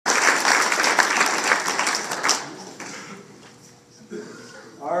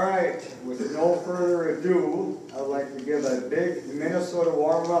All right, with no further ado, I'd like to give a big Minnesota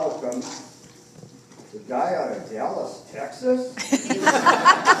warm welcome to the guy out of Dallas, Texas,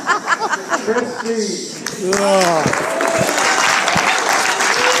 Christy.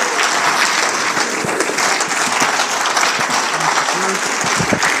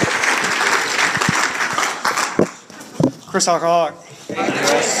 Chris Alcoholic.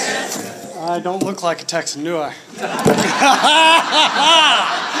 I don't look like a Texan, do I?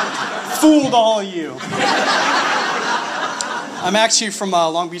 Fooled all of you. I'm actually from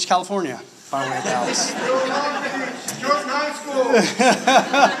Long Beach, California, by the way of Dallas. George High School.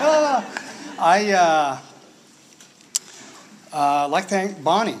 I like to thank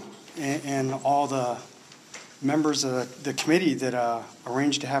Bonnie and all the members of the committee that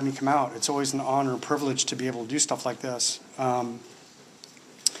arranged to have me come out. It's always an honor and privilege to be able to do stuff like this.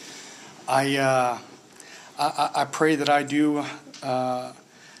 I pray that I do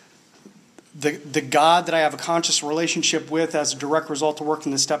the God that I have a conscious relationship with as a direct result of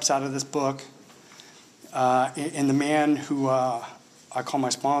working the steps out of this book, and the man who I call my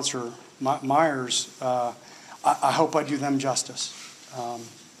sponsor, Myers. I hope I do them justice.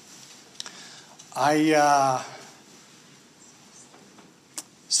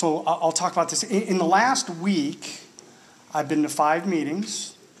 So I'll talk about this. In the last week, I've been to 5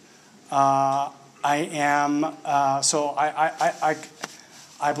 meetings.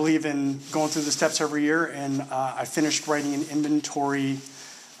 I believe in going through the steps every year, and I finished writing an inventory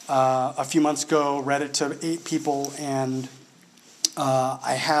a few months ago, read it to 8 people, and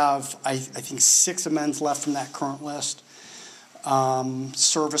I have, I think, 6 amends left from that current list.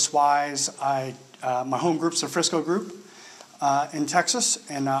 Service-wise, my home group's the Frisco group in Texas,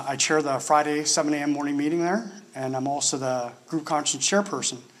 and I chair the Friday 7 a.m. morning meeting there, and I'm also the group conscience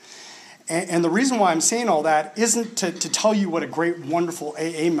chairperson. And the reason why I'm saying all that isn't to tell you what a great, wonderful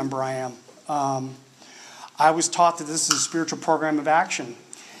AA member I am. I was taught that this is a spiritual program of action.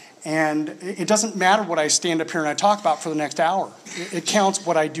 And it doesn't matter what I stand up here and I talk about for the next hour. It counts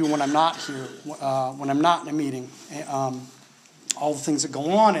what I do when I'm not here, when I'm not in a meeting, all the things that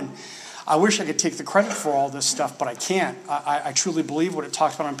go on. And I wish I could take the credit for all this stuff, but I can't. I truly believe what it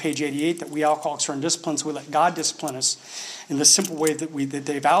talks about on page 88, that we alcoholics are undisciplined, so we let God discipline us in the simple way that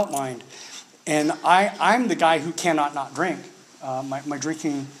they've outlined. And I'm the guy who cannot not drink. My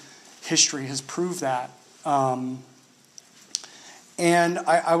drinking history has proved that. And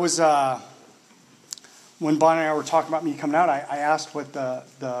I was, when Bonnie and I were talking about me coming out, I asked what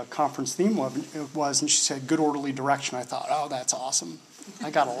the conference theme was, and she said, good orderly direction. I thought, oh, that's awesome.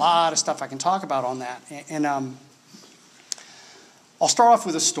 I got a lot of stuff I can talk about on that. And I'll start off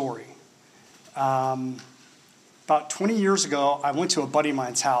with a story. About 20 years ago, I went to a buddy of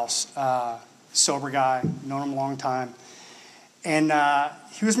mine's house, sober guy, known him a long time, and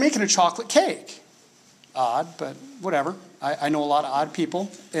he was making a chocolate cake. Odd, but whatever. I know a lot of odd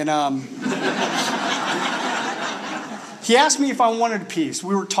people. And he asked me if I wanted a piece.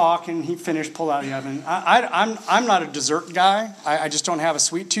 We were talking. He finished, pulled out of the oven. I'm not a dessert guy. I just don't have a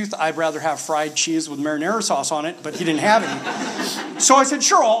sweet tooth. I'd rather have fried cheese with marinara sauce on it, but he didn't have any. So I said,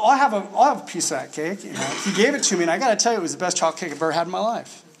 sure, I'll have a piece of that cake. You know, he gave it to me, and I got to tell you, it was the best chocolate cake I've ever had in my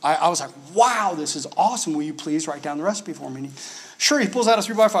life. I was like, wow, this is awesome. Will you please write down the recipe for me? And sure, he pulls out a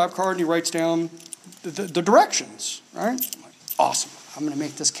 3x5 card, and he writes down the directions, right? I'm like, awesome. I'm going to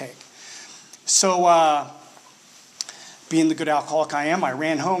make this cake. So being the good alcoholic I am, I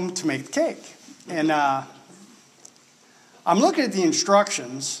ran home to make the cake. And I'm looking at the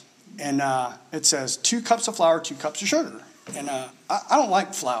instructions, and it says 2 cups of flour, 2 cups of sugar. And I don't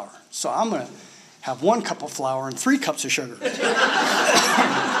like flour, so I'm going to have 1 cup of flour and 3 cups of sugar. It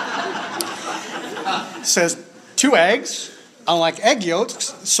says 2 eggs. I don't like egg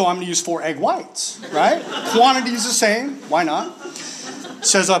yolks, so I'm going to use 4 egg whites, right? Quantity is the same. Why not? It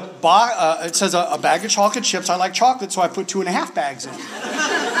says a bag of chocolate chips. I like chocolate, so I put 2.5 bags in.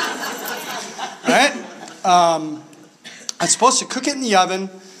 Right? I'm supposed to cook it in the oven,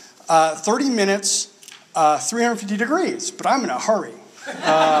 30 minutes, 350 degrees, but I'm in a hurry.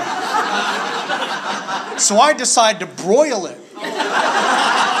 So I decide to broil it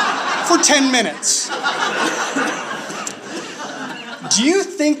for 10 minutes. Do you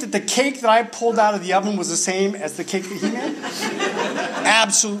think that the cake that I pulled out of the oven was the same as the cake that he made?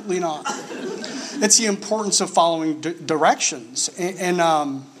 Absolutely not. It's the importance of following directions. And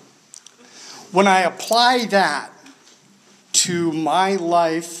when I apply that to my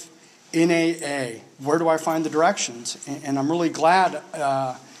life in AA, where do I find the directions? And I'm really glad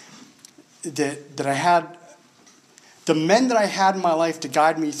that I had the men that I had in my life to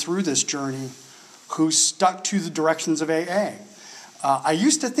guide me through this journey who stuck to the directions of AA. I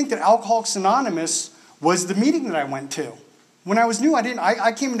used to think that Alcoholics Anonymous was the meeting that I went to. When I was new,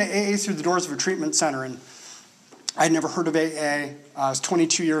 I came into AA through the doors of a treatment center, and I'd never heard of AA. I was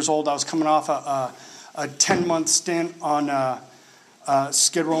 22 years old. I was coming off a 10-month stint on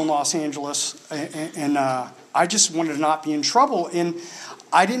Skid Row in Los Angeles, and I just wanted to not be in trouble. And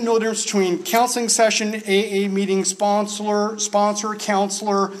I didn't know the difference between counseling session, AA meeting, sponsor,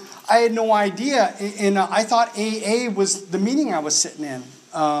 counselor. I had no idea, and I thought AA was the meeting I was sitting in.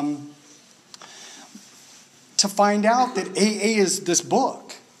 To find out that AA is this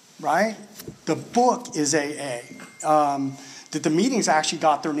book, right? The book is AA. That the meetings actually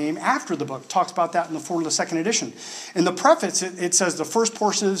got their name after the book. It talks about that in the forward of the second edition. In the preface, it says the first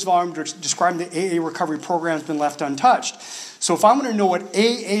portion of this volume describing the AA recovery program has been left untouched. So if I want to know what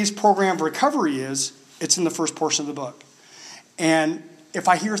AA's program of recovery is, it's in the first portion of the book. And if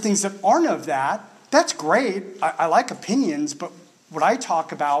I hear things that aren't of that, that's great. I like opinions, but what I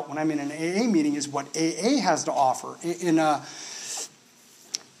talk about when I'm in an AA meeting is what AA has to offer.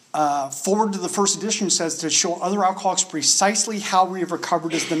 Forward to the first edition says to show other alcoholics precisely how we have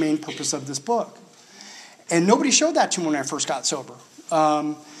recovered is the main purpose of this book. And nobody showed that to me when I first got sober.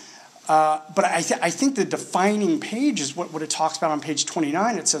 But I think the defining page is what it talks about on page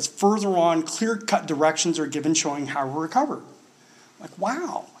 29. It says, further on, clear-cut directions are given showing how we recovered. Like,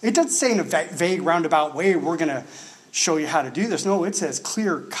 wow. It doesn't say in a vague, roundabout way, we're going to show you how to do this. No, it says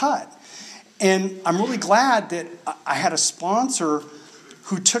clear-cut. And I'm really glad that I had a sponsor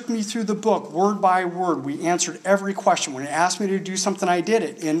who took me through the book word by word. We answered every question. When it asked me to do something, I did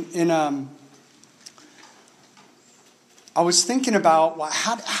it. And I was thinking about, well,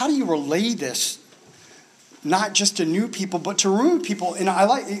 how do you relay this, not just to new people, but to ruined people? And I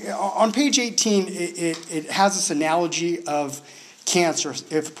like on page 18, it has this analogy of cancer.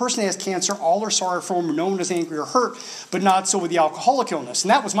 If a person has cancer, all are sorry for him, no one is angry or hurt, but not so with the alcoholic illness. And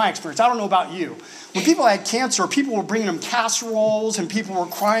that was my experience. I don't know about you. When people had cancer, people were bringing them casseroles and people were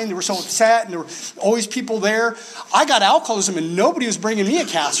crying. They were so upset and there were always people there. I got alcoholism and nobody was bringing me a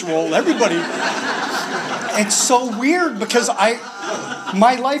casserole. Everybody. It's so weird because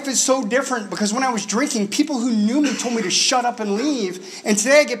my life is so different because when I was drinking, people who knew me told me to shut up and leave. And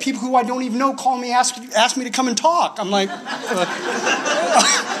today I get people who I don't even know call me, ask me to come and talk. I'm like,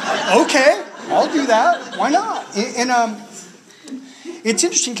 okay, I'll do that. Why not? And it's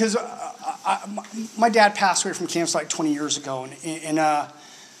interesting because my dad passed away from cancer like 20 years ago. And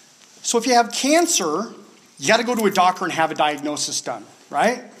so if you have cancer, you got to go to a doctor and have a diagnosis done,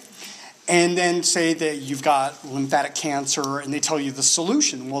 right? And then say that you've got lymphatic cancer, and they tell you the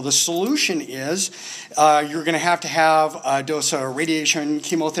solution. Well, the solution is you're going to have a dose of radiation,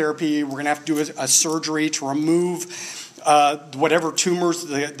 chemotherapy. We're going to have to do a surgery to remove whatever tumors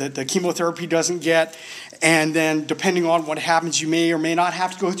the chemotherapy doesn't get. And then depending on what happens, you may or may not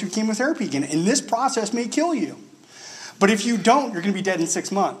have to go through chemotherapy again. And this process may kill you. But if you don't, you're going to be dead in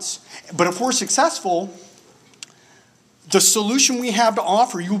 6 months. But if we're successful, the solution we have to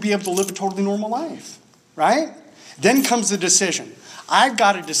offer, you will be able to live a totally normal life, right? Then comes the decision. I've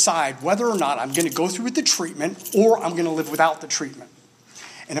got to decide whether or not I'm going to go through with the treatment or I'm going to live without the treatment.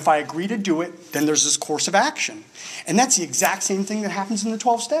 And if I agree to do it, then there's this course of action. And that's the exact same thing that happens in the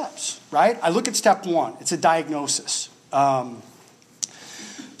 12 steps, right? I look at step 1. It's a diagnosis.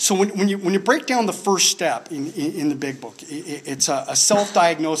 So when you break down the first step in the big book, it's a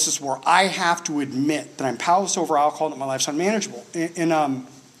self-diagnosis where I have to admit that I'm powerless over alcohol and that my life's unmanageable. And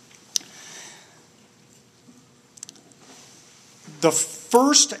the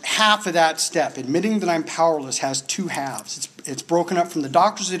first half of that step, admitting that I'm powerless, has 2 halves. It's broken up from the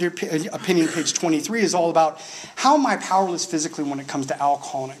doctor's opinion, page 23, is all about how am I powerless physically when it comes to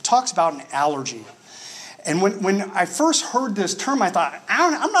alcohol. And it talks about an allergy. And when I first heard this term, I thought,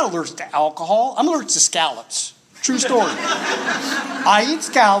 I'm not allergic to alcohol. I'm allergic to scallops. True story. I eat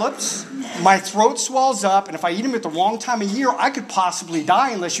scallops. My throat swells up. And if I eat them at the wrong time of year, I could possibly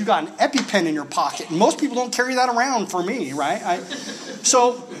die unless you got an EpiPen in your pocket. And most people don't carry that around for me, right?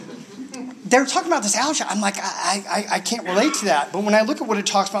 So they're talking about this allergy. I'm like, I can't relate to that. But when I look at what it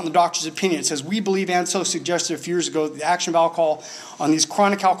talks about in the doctor's opinion, it says, we believe, and so suggested a few years ago, the action of alcohol on these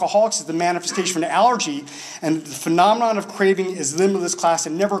chronic alcoholics is the manifestation of an allergy, and the phenomenon of craving is limited to this class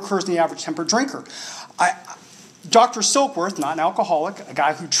and never occurs in the average temperate drinker. Dr. Silkworth, not an alcoholic, a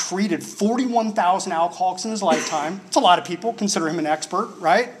guy who treated 41,000 alcoholics in his lifetime. It's a lot of people, consider him an expert,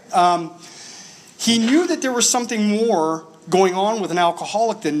 right? He knew that there was something more going on with an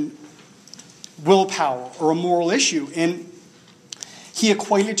alcoholic than willpower or a moral issue. And he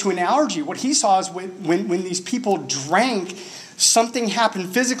equated to an allergy. What he saw is when these people drank, something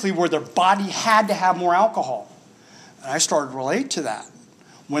happened physically where their body had to have more alcohol. And I started to relate to that.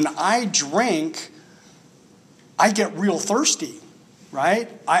 When I drink, I get real thirsty, right?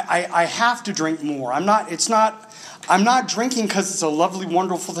 I have to drink more. I'm not drinking because it's a lovely,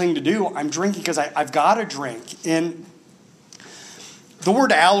 wonderful thing to do. I'm drinking because I've got to drink. And the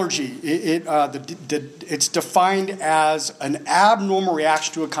word allergy, it's defined as an abnormal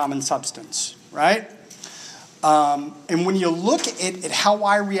reaction to a common substance, right? And when you look at how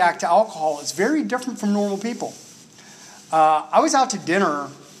I react to alcohol, it's very different from normal people. I was out to dinner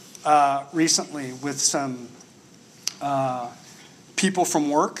recently with some people from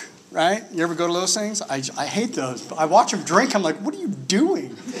work, right? You ever go to those things? I hate those. I watch them drink. I'm like, what are you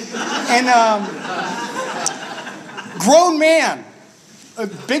doing? And grown man, a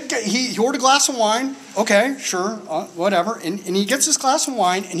big guy, he ordered a glass of wine. Okay, sure, whatever. And he gets this glass of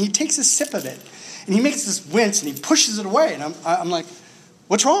wine, and he takes a sip of it. And he makes this wince, and he pushes it away. And I'm like,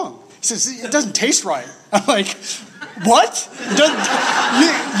 what's wrong? He says, it doesn't taste right. I'm like, what?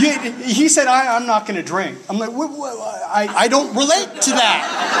 He said, I'm not going to drink. I'm like, I don't relate to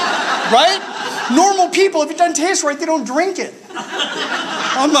that, right? Normal people, if it doesn't taste right, they don't drink it.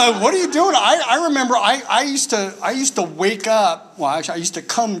 I'm like, what are you doing? I remember I used to wake up, well, actually, I used to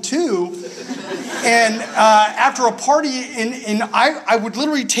come to, and after a party, and I would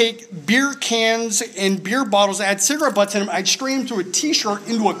literally take beer cans and beer bottles that had cigarette butts in them, I'd strain them through a T-shirt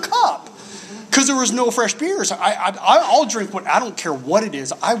into a cup, because there was no fresh beer. So I'll drink I don't care what it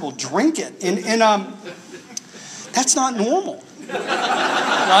is, I will drink it. And that's not normal,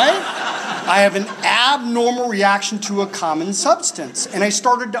 right? I have an abnormal reaction to a common substance. And I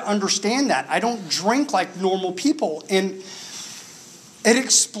started to understand that. I don't drink like normal people. And it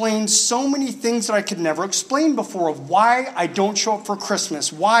explains so many things that I could never explain before, of why I don't show up for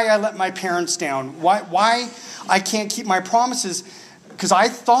Christmas, why I let my parents down, why I can't keep my promises, because I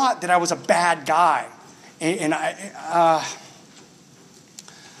thought that I was a bad guy. And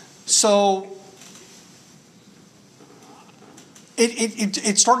so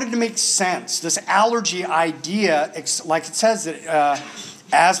it started to make sense. This allergy idea, like it says that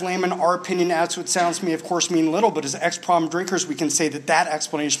aslam, in our opinion, as it sounds to me, of course, mean little, but as ex-prom drinkers, we can say that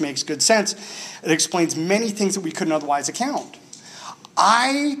explanation makes good sense. It explains many things that we couldn't otherwise account.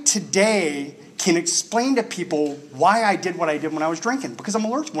 I, today, can explain to people why I did what I did when I was drinking, because I'm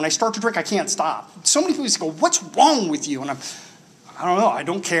allergic. When I start to drink, I can't stop. So many people just go, what's wrong with you? And I don't know. I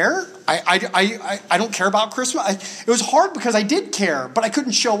don't care. I don't care about Christmas. It was hard because I did care, but I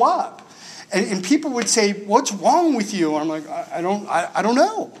couldn't show up. And people would say, what's wrong with you? And I'm like, I don't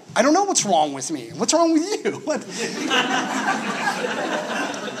know. I don't know what's wrong with me. What's wrong with you?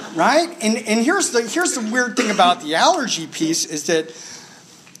 Right? And here's the weird thing about the allergy piece is that,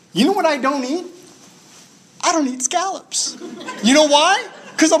 you know what I don't eat? I don't eat scallops. You know why?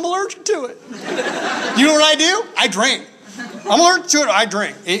 Because I'm allergic to it. You know what I do? I drink. I'm allergic to it, I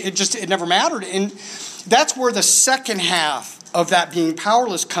drink. It never mattered. And that's where the second half of that being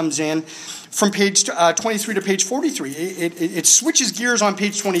powerless comes in, from page 23 to page 43. It switches gears on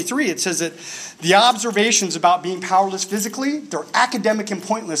page 23. It says that the observations about being powerless physically, they're academic and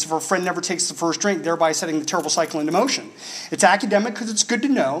pointless if our friend never takes the first drink, thereby setting the terrible cycle into motion. It's academic because it's good to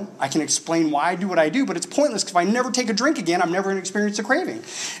know. I can explain why I do what I do, but it's pointless because if I never take a drink again, I'm never going to experience a craving.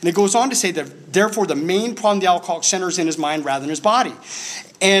 And it goes on to say that, therefore, the main problem the alcoholic centers in his mind rather than his body.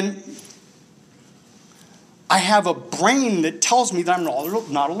 And I have a brain that tells me that I'm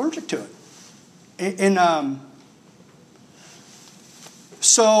not allergic to it. And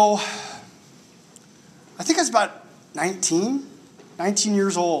so I think I was about 19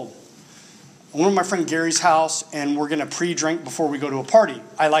 years old. I went to my friend Gary's house, and we're going to pre-drink before we go to a party.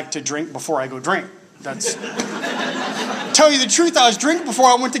 I like to drink before I go drink. That's tell you the truth, I was drinking before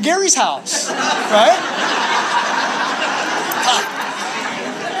I went to Gary's house, right?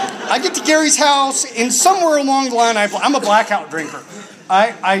 I get to Gary's house, and somewhere along the line, I'm a blackout drinker.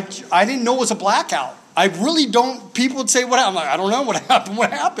 I didn't know it was a blackout. I really don't. People would say, what happened? I'm like, I don't know what happened.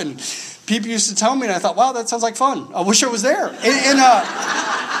 What happened? People used to tell me, and I thought, wow, that sounds like fun. I wish I was there. And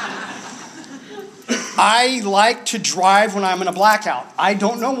I like to drive when I'm in a blackout. I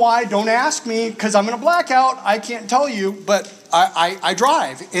don't know why. Don't ask me, because I'm in a blackout. I can't tell you, but I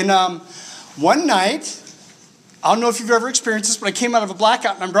drive. And one night, I don't know if you've ever experienced this, but I came out of a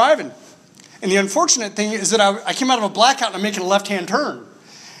blackout and I'm driving. And the unfortunate thing is that I came out of a blackout and I'm making a left-hand turn.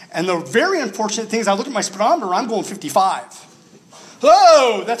 And the very unfortunate thing is I look at my speedometer, I'm going 55.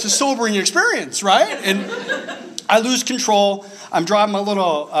 Oh, that's a sobering experience, right? And I lose control. I'm driving my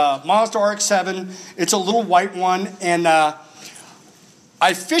little Mazda RX-7. It's a little white one. And I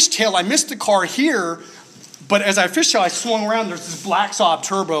fishtail. I missed the car here. But as I fishtail, I swung around. There's this black Saab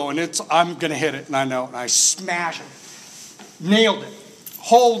turbo. And I'm going to hit it. And I know. And I smash it. nailed it.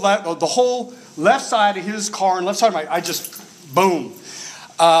 The whole left side of his car and left side of my, I just, boom.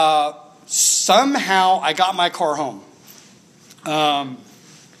 Somehow I got my car home.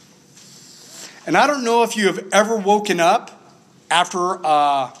 And I don't know if you have ever woken up after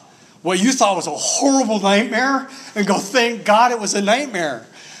what you thought was a horrible nightmare and go, thank God it was a nightmare.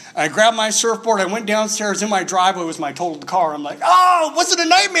 I grabbed my surfboard, I went downstairs in my driveway was my totaled car. I'm like, oh, it wasn't a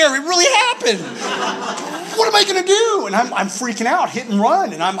nightmare, it really happened. What am I gonna do? And I'm freaking out, hit and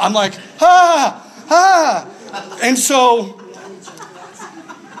run. And I'm like, And so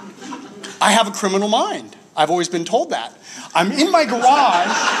I have a criminal mind. I've always been told that. I'm in my garage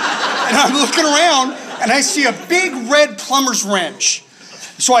and I'm looking around and I see a big red plumber's wrench.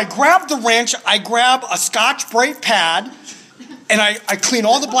 So I grab the wrench, I grab a Scotch-Brite pad, and I clean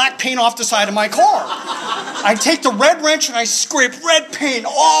all the black paint off the side of my car. I take the red wrench and I scrape red paint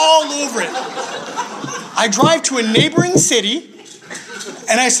all over it. I drive to a neighboring city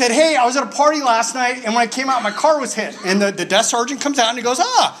and I said, hey, I was at a party last night and when I came out, my car was hit. And the desk sergeant comes out and he goes,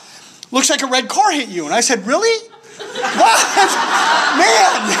 looks like a red car hit you. And I said, really? What?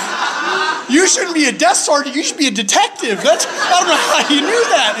 Man, you shouldn't be a desk sergeant, you should be a detective. I don't know how you knew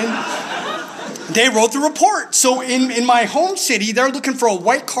that. And they wrote the report. So in my home city, they're looking for a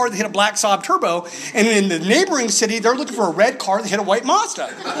white car that hit a black Saab turbo. And in the neighboring city, they're looking for a red car that hit a white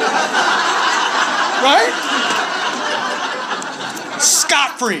Mazda. Right?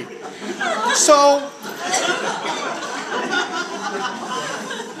 Scot-free. So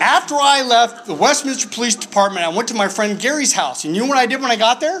after I left the Westminster Police Department, I went to my friend Gary's house. And you know what I did when I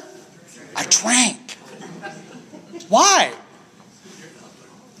got there? I drank. Why?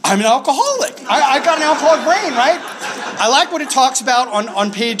 I'm an alcoholic. I got an alcoholic brain, right? I like what it talks about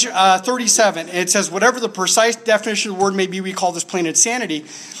on page 37. It says, whatever the precise definition of the word may be, we call this plain insanity.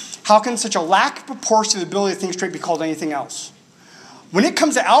 How can such a lack of proportion of the ability to think straight be called anything else? When it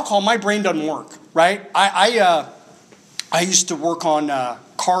comes to alcohol, my brain doesn't work, right? I used to work on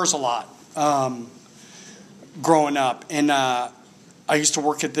cars a lot growing up. And I used to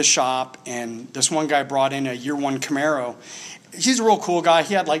work at this shop, and this one guy brought in a year one Camaro. He's a real cool guy.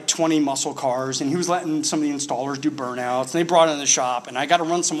 He had like 20 muscle cars, and he was letting some of the installers do burnouts. And they brought it in the shop, and I got to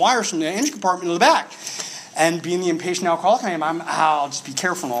run some wires from the engine compartment to the back. And being the impatient alcoholic I am, I'll just be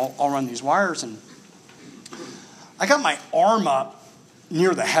careful, and I'll run these wires. And I got my arm up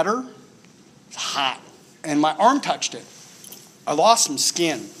near the header. It's hot. And my arm touched it. I lost some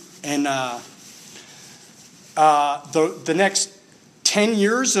skin. And the next 10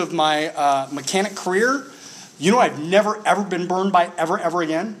 years of my mechanic career, you know I've never, ever been burned by ever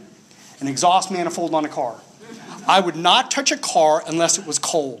again? An exhaust manifold on a car. I would not touch a car unless it was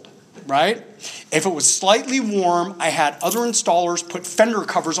cold, right? If it was slightly warm, I had other installers put fender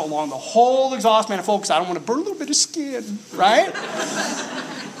covers along the whole exhaust manifold because I don't want to burn a little bit of skin, right?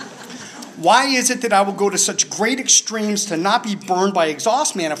 Why is it that I will go to such great extremes to not be burned by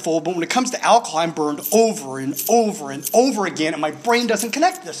exhaust manifold, but when it comes to alcohol, I'm burned over and over and over again, and my brain doesn't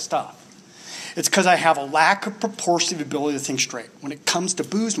connect this stuff? It's because I have a lack of proportion of ability to think straight. When it comes to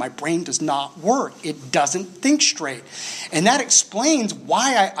booze, my brain does not work. It doesn't think straight. And that explains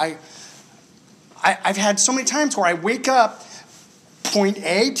why I've had so many times where I wake up, point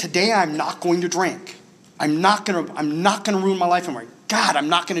A, today I'm not going to drink. I'm not gonna ruin my life. I'm like, God, I'm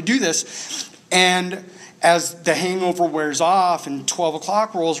not gonna do this. And as the hangover wears off and 12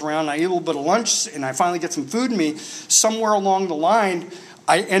 o'clock rolls around, I eat a little bit of lunch and I finally get some food in me, somewhere along the line,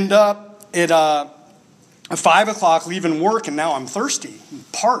 I end up at 5 o'clock leaving work, and now I'm thirsty, I'm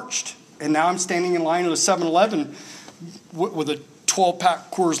parched. And now I'm standing in line at a 7-Eleven with a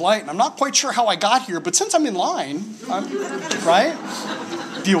 12-pack Coors Light. And I'm not quite sure how I got here, but since I'm in line, right?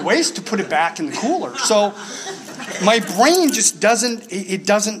 It'd be a waste to put it back in the cooler. So my brain just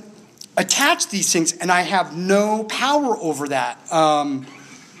doesn't attach these things, and I have no power over that.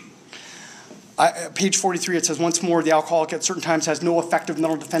 Page 43, it says, once more, the alcoholic at certain times has no effective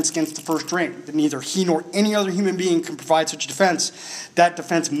mental defense against the first drink. That neither he nor any other human being can provide such a defense. That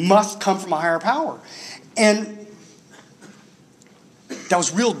defense must come from a higher power. And that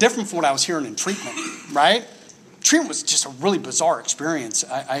was real different from what I was hearing in treatment, right? Treatment was just a really bizarre experience.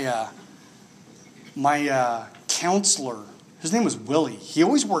 My counselor, his name was Willie. He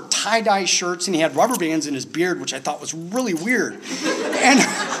always wore tie-dye shirts, and he had rubber bands in his beard, which I thought was really weird. And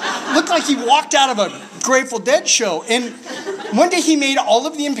looked like he walked out of a Grateful Dead show. And one day he made all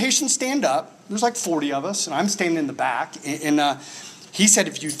of the inpatients stand up. There's like 40 of us, and I'm standing in the back. And He said,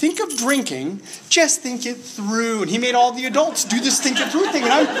 if you think of drinking, just think it through. And he made all the adults do this think it through thing.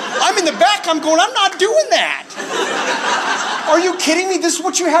 And I'm in the back, I'm going, I'm not doing that. Are you kidding me? This is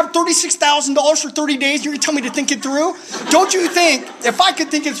what you have $36,000 for 30 days? You're going to tell me to think it through? Don't you think, if I could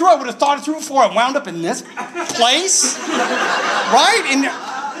think it through, I would have thought it through before I wound up in this place? Right? And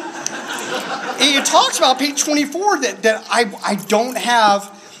it talks about page 24 that I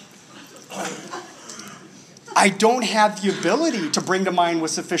don't have the ability to bring to mind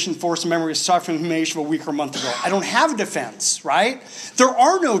with sufficient force and memory suffering and humiliation of a week or a month ago. I don't have a defense, right? There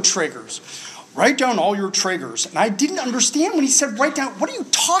are no triggers. Write down all your triggers. And I didn't understand when he said write down, what are you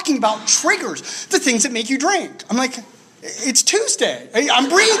talking about, triggers? The things that make you drink. I'm like, it's Tuesday. I'm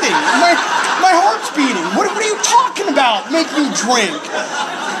breathing. My heart's beating. What are you talking about, make me drink?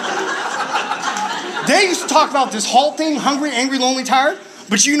 They used to talk about this halt thing, hungry, angry, lonely, tired.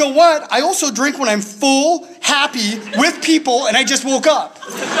 But you know what? I also drink when I'm full, happy, with people, and I just woke up.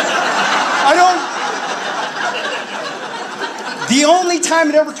 The only time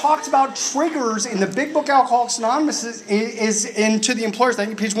it ever talks about triggers in the big book Alcoholics Anonymous is into the employers. I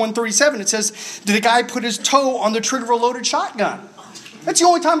think page 137. It says, did a guy put his toe on the trigger of a loaded shotgun? That's the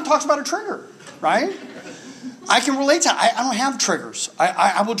only time it talks about a trigger, right? I can relate to it. I don't have triggers.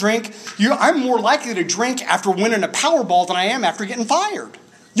 I will drink. I'm more likely to drink after winning a Powerball than I am after getting fired.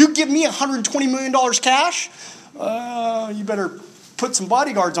 You give me $120 million cash, you better put some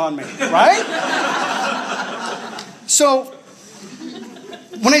bodyguards on me, right? So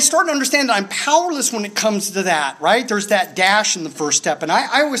when I started to understand that I'm powerless when it comes to that, right? There's that dash in the first step. And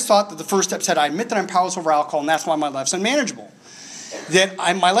I always thought that the first step said I admit that I'm powerless over alcohol, and that's why my life's unmanageable.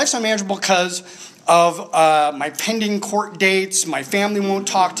 My life's unmanageable because of my pending court dates, my family won't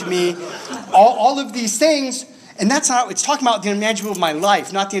talk to me, all of these things. And that's not, it's talking about the unmanageable of my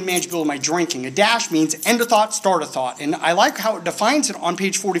life, not the unmanageable of my drinking. A dash means end a thought, start a thought. And I like how it defines it on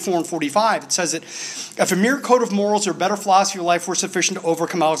page 44 and 45. It says that if a mere code of morals or better philosophy of life were sufficient to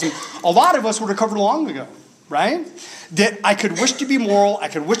overcome alcoholism, a lot of us would have covered long ago, right? That I could wish to be moral, I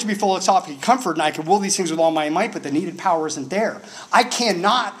could wish to be philosophical comfort, and I could will these things with all my might, but the needed power isn't there. I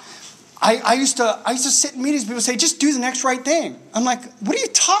cannot. I used to sit in meetings, people say, just do the next right thing. I'm like, what are you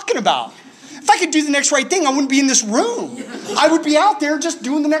talking about? If I could do the next right thing, I wouldn't be in this room. I would be out there just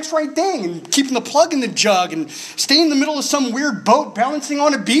doing the next right thing and keeping the plug in the jug and staying in the middle of some weird boat balancing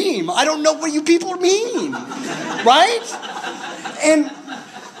on a beam. I don't know what you people mean, right? And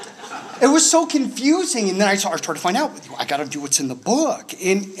it was so confusing. And then I started to find out, I got to do what's in the book.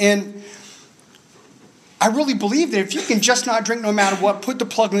 And I really believe that if you can just not drink no matter what, put the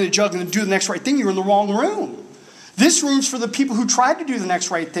plug in the jug and do the next right thing, you're in the wrong room. This room's for the people who tried to do the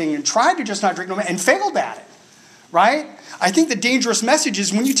next right thing and tried to just not drink no matter and failed at it, right? I think the dangerous message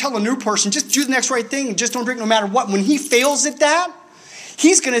is when you tell a new person, just do the next right thing and just don't drink no matter what, when he fails at that,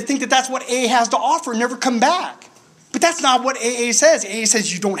 he's going to think that that's what AA has to offer and never come back. But that's not what AA says. AA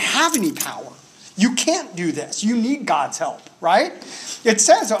says you don't have any power. You can't do this. You need God's help, right? It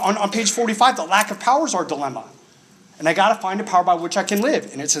says on page 45, the lack of power is our dilemma. And I got to find a power by which I can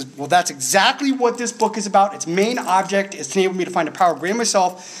live. And it says, well, that's exactly what this book is about. Its main object is to enable me to find a power greater than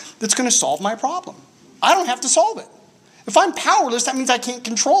myself that's going to solve my problem. I don't have to solve it. If I'm powerless, that means I can't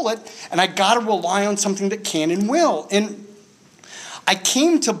control it. And I got to rely on something that can and will. And I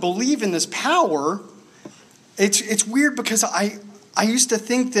came to believe in this power. It's weird because I used to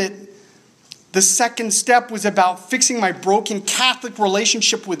think that the second step was about fixing my broken Catholic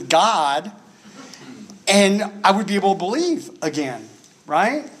relationship with God, and I would be able to believe again,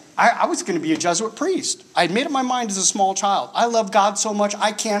 right? I was going to be a Jesuit priest. I had made up my mind as a small child. I love God so much,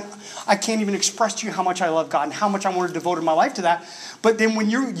 I can't even express to you how much I love God and how much I want to devote my life to that. But then when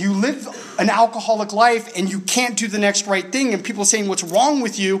you live an alcoholic life and you can't do the next right thing and people saying, what's wrong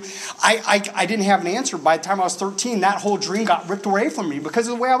with you? I didn't have an answer. By the time I was 13, that whole dream got ripped away from me because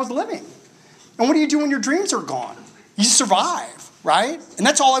of the way I was living. And what do you do when your dreams are gone? You survive, right? And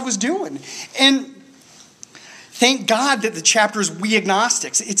that's all I was doing. And thank God that the chapter is we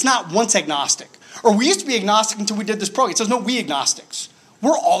agnostics. It's not once agnostic. Or we used to be agnostic until we did this program. It says no, we agnostics.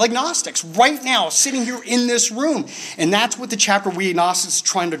 We're all agnostics right now, sitting here in this room. And that's what the chapter we agnostics is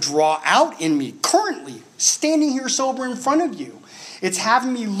trying to draw out in me currently, standing here sober in front of you. It's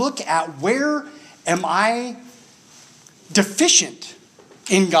having me look at where am I deficient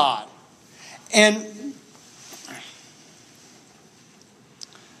in God. And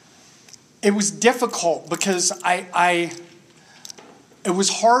it was difficult because it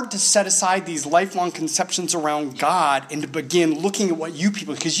was hard to set aside these lifelong conceptions around God and to begin looking at what you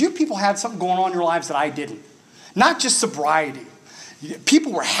people, because you people had something going on in your lives that I didn't. Not just sobriety,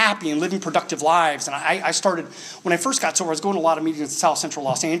 people were happy and living productive lives. And I started, when I first got sober, I was going to a lot of meetings in South Central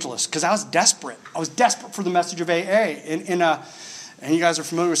Los Angeles because I was desperate. I was desperate for the message of AA. And you guys are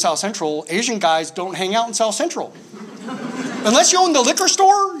familiar with South Central. Asian guys don't hang out in South Central. Unless you own the liquor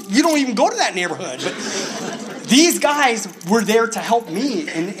store, you don't even go to that neighborhood. But these guys were there to help me.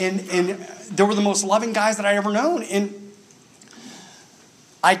 And they were the most loving guys that I ever known. And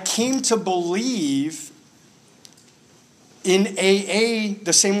I came to believe in AA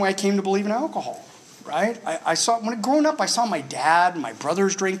the same way I came to believe in alcohol, right? I saw, when growing up, I saw my dad and my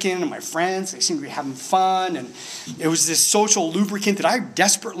brothers drinking and my friends. They seemed to be having fun. And it was this social lubricant that I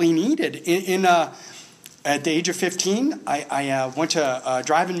desperately needed. At the age of 15, I went to a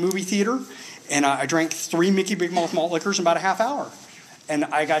drive-in movie theater, and I drank 3 Mickey Big Mouth malt liquors in about a half hour. And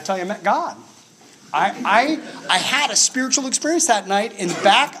I got to tell you, I met God. I had a spiritual experience that night in the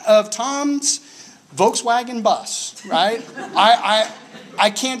back of Tom's Volkswagen bus, right? I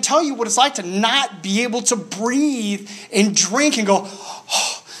can't tell you what it's like to not be able to breathe and drink and go,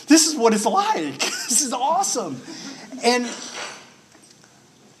 oh, this is what it's like. This is awesome. And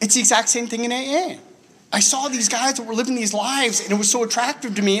it's the exact same thing in AA. I saw these guys that were living these lives, and it was so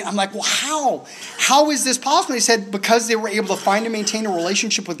attractive to me. I'm like, well, how? How is this possible? He said, because they were able to find and maintain a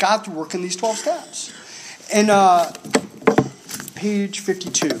relationship with God through working these 12 steps. And page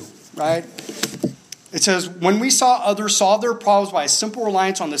 52, right? It says, when we saw others solve their problems by a simple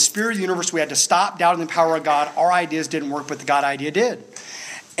reliance on the spirit of the universe, we had to stop doubting the power of God. Our ideas didn't work, but the God idea did.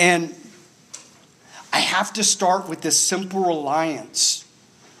 And I have to start with this simple reliance.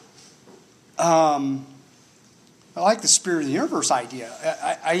 I like the spirit of the universe idea.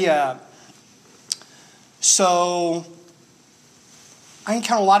 So I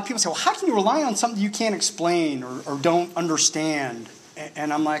encounter a lot of people say, well, how can you rely on something you can't explain or don't understand?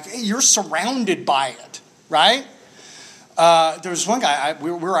 And I'm like, hey, you're surrounded by it, right? There was one guy,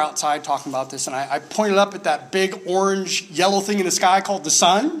 we were outside talking about this, and I pointed up at that big orange, yellow thing in the sky called the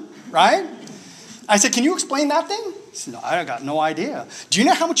sun, right? I said, can you explain that thing? He said, no, I got no idea. Do you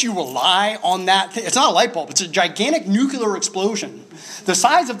know how much you rely on that thing? It's not a light bulb. It's a gigantic nuclear explosion. The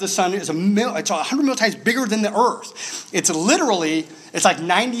size of the sun is it's 100 million times bigger than the Earth. It's like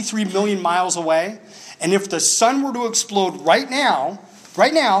 93 million miles away. And if the sun were to explode right now,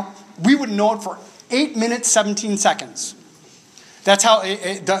 we would know it for 8 minutes, 17 seconds. That's how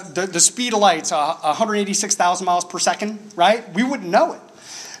the speed of light's 186,000 miles per second, right? We wouldn't know it.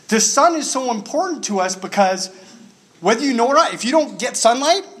 The sun is so important to us because whether you know it or not, if you don't get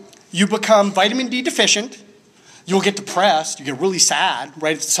sunlight, you become vitamin D deficient. You'll get depressed. You get really sad,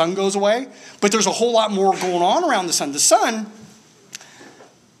 right, if the sun goes away. But there's a whole lot more going on around the sun. The sun,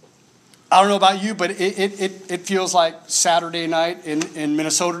 I don't know about you, but it feels like Saturday night in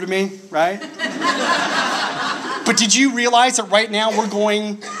Minnesota to me, right? But did you realize that right now we're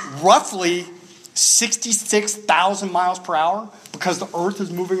going roughly 66,000 miles per hour because the Earth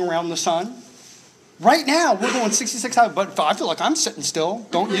is moving around the sun? Right now, we're going 66,000, but I feel like I'm sitting still,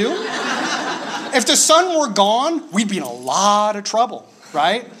 don't you? If the sun were gone, we'd be in a lot of trouble,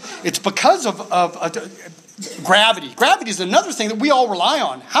 right? It's because of gravity. Gravity is another thing that we all rely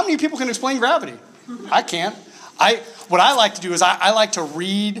on. How many people can explain gravity? I can't. What I like to do is I like to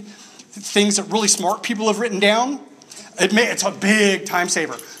read things that really smart people have written down. It's a big time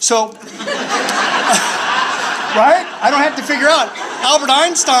saver. So, right? I don't have to figure out. Albert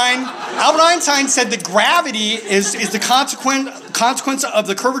Einstein said that gravity is the consequence of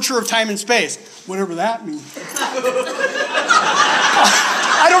the curvature of time and space. Whatever that means.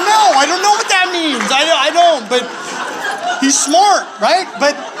 I don't know. I don't know what that means. I don't. But he's smart, right?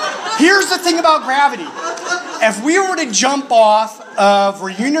 But here's the thing about gravity. If we were to jump off of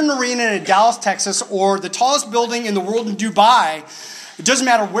Reunion Arena in Dallas, Texas, or the tallest building in the world in Dubai, it doesn't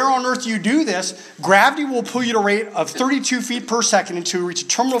matter where on earth you do this, gravity will pull you at a rate of 32 feet per second until you reach a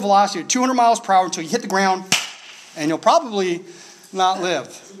terminal velocity of 200 miles per hour until you hit the ground, and you'll probably not live,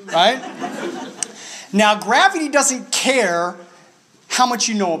 right? Now, gravity doesn't care how much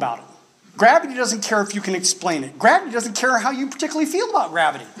you know about it. Gravity doesn't care if you can explain it. Gravity doesn't care how you particularly feel about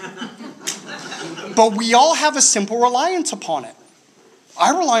gravity. But we all have a simple reliance upon it.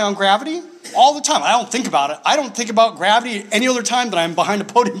 I rely on gravity all the time. I don't think about it. I don't think about gravity any other time that I'm behind a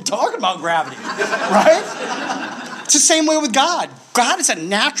podium talking about gravity, right? It's the same way with God. God is a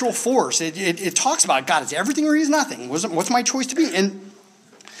natural force. It talks about God is everything or he's nothing. What's my choice to be? And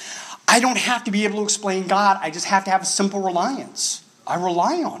I don't have to be able to explain God. I just have to have a simple reliance. I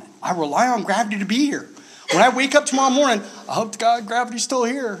rely on it. I rely on gravity to be here. When I wake up tomorrow morning, I hope to God gravity's still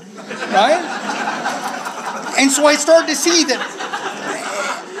here, right? And so I started to see that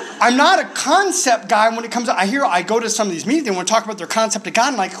I'm not a concept guy when it comes to, I go to some of these meetings, they want to talk about their concept of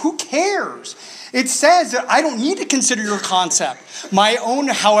God. I'm like, who cares? It says that I don't need to consider your concept. My own,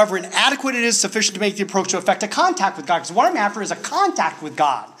 however inadequate it is, sufficient to make the approach to effect a contact with God. Because what I'm after is a contact with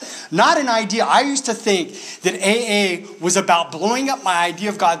God, not an idea. I used to think that AA was about blowing up my idea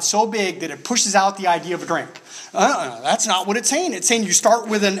of God so big that it pushes out the idea of a drink. That's not what it's saying. It's saying you start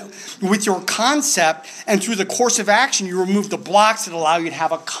with your concept, and through the course of action, you remove the blocks that allow you to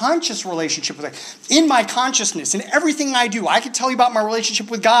have a conscious relationship with it. In my consciousness, in everything I do, I can tell you about my relationship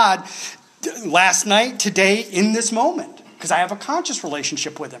with God last night, today, in this moment, because I have a conscious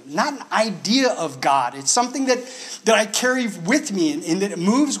relationship with him, not an idea of God. It's something that I carry with me and that it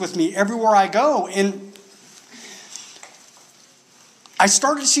moves with me everywhere I go. And I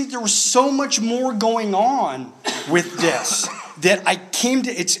started to see that there was so much more going on with this that I came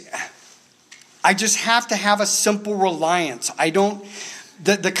to, I just have to have a simple reliance.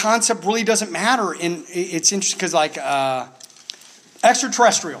 The concept really doesn't matter. And it's interesting because like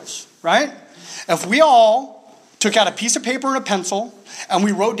extraterrestrials, right? If we all took out a piece of paper and a pencil and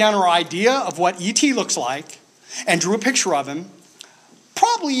we wrote down our idea of what E.T. looks like and drew a picture of him,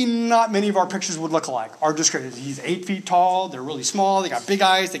 probably not many of our pictures would look alike. Our description, he's 8 feet tall, they're really small, they got big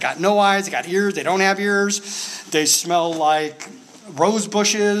eyes, they got no eyes, they got ears, they don't have ears, they smell like rose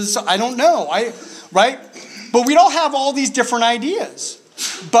bushes, I don't know, right? But we'd all have all these different ideas.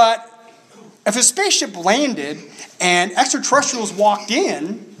 But if a spaceship landed and extraterrestrials walked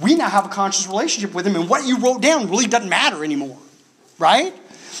in, we now have a conscious relationship with them, and what you wrote down really doesn't matter anymore, right?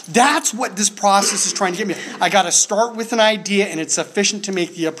 That's what this process is trying to get me. I got to start with an idea, and it's sufficient to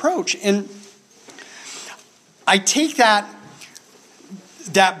make the approach. And I take that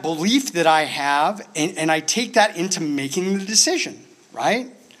belief that I have, and I take that into making the decision, right?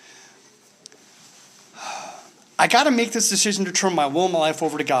 I got to make this decision to turn my will and my life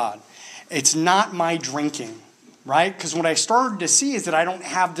over to God. It's not my drinking, right? Because what I started to see is that I don't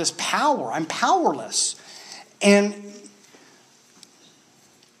have this power. I'm powerless. And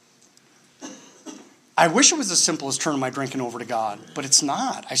I wish it was as simple as turning my drinking over to God, but it's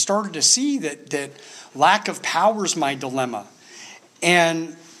not. I started to see that lack of power is my dilemma.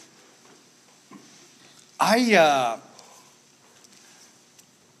 And I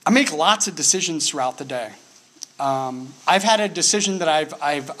make lots of decisions throughout the day. I've had a decision that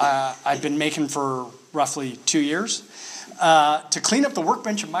I've been making for roughly 2 years to clean up the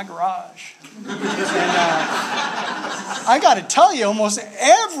workbench in my garage. And I got to tell you, almost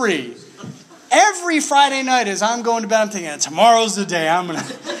every Friday night as I'm going to bed, I'm thinking, tomorrow's the day I'm going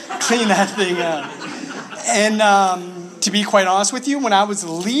to clean that thing up. And to be quite honest with you, when I was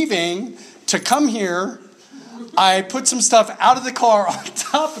leaving to come here, I put some stuff out of the car on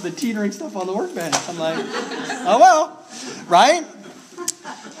top of the teetering stuff on the workbench. I'm like, oh well, right?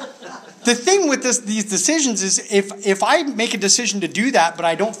 The thing with these decisions is if I make a decision to do that, but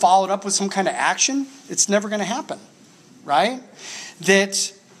I don't follow it up with some kind of action, it's never going to happen, right?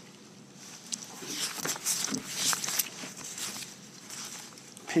 That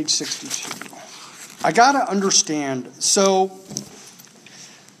page 62. I got to understand. So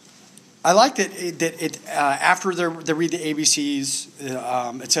I like that it after they read the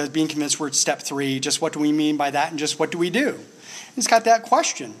ABCs, it says being convinced we're at step 3. Just what do we mean by that, and just what do we do? It's got that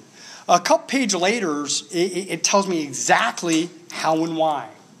question. A couple pages later, it tells me exactly how and why.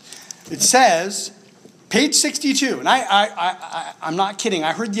 It says, page 62, and I'm not kidding.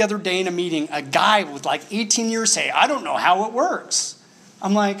 I heard the other day in a meeting a guy with like 18 years say, I don't know how it works.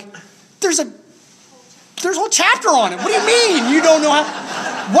 I'm like, there's a whole chapter on it. What do you mean you don't know how?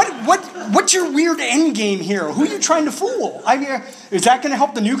 What's your weird end game here? Who are you trying to fool? I mean, is that going to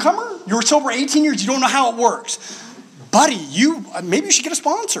help the newcomer? You're sober 18 years. You don't know how it works. Buddy, maybe you should get a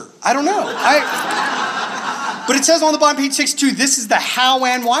sponsor. I don't know. But it says on the bottom, page 62, this is the how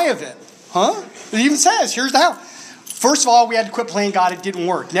and why of it. Huh? It even says, here's the how. First of all, we had to quit playing God. It didn't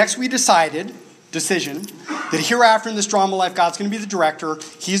work. Next, we decision, that hereafter in this drama life, God's going to be the director.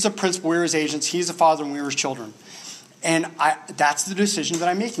 He's the principal. We're his agents. He's the father, and we're his children. And that's the decision that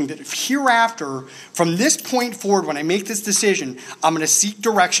I'm making. That if hereafter, from this point forward, when I make this decision, I'm going to seek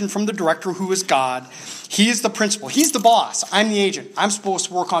direction from the director who is God. He is the principal. He's the boss. I'm the agent. I'm supposed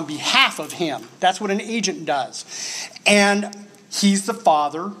to work on behalf of him. That's what an agent does. And he's the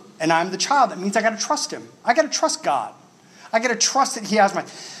father, and I'm the child. That means I got to trust him. I got to trust God. I got to trust that he has my...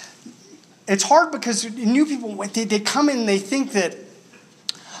 It's hard because new people, they come in and they think that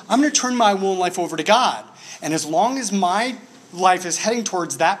I'm going to turn my will and life over to God. And as long as my life is heading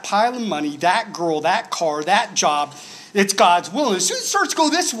towards that pile of money, that girl, that car, that job, It's God's will. And as soon as it starts to go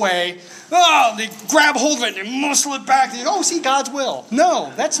this way, oh, they grab hold of it and muscle it back. They go, oh, see, God's will.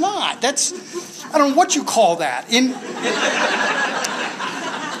 No, that's not. That's, I don't know what you call that.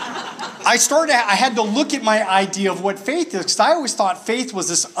 I had to look at my idea of what faith is, because I always thought faith was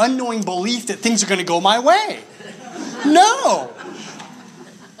this unknowing belief that things are going to go my way. No.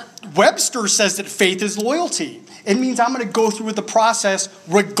 Webster says that faith is loyalty. It means I'm going to go through with the process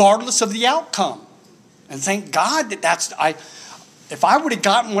regardless of the outcome. And thank God that if I would have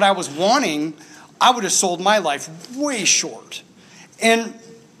gotten what I was wanting, I would have sold my life way short. And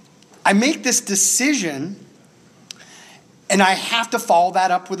I make this decision, and I have to follow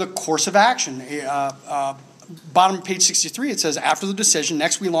that up with a course of action. Bottom of page 63, it says, after the decision,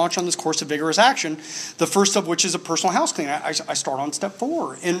 next we launch on this course of vigorous action, the first of which is a personal house cleaning. I start on step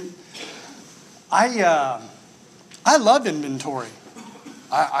 4. And I love inventory.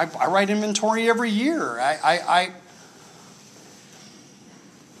 I write inventory every year.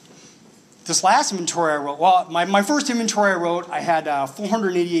 This last inventory I wrote, well, my first inventory I wrote, I had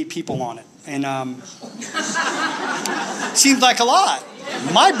 488 people on it. And seems like a lot.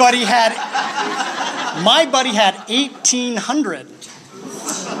 My buddy had 1,800.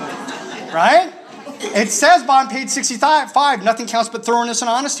 Right? It says on page 65, nothing counts but thoroughness and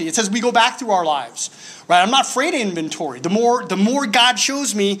honesty. It says we go back through our lives. Right? I'm not afraid of inventory. The more God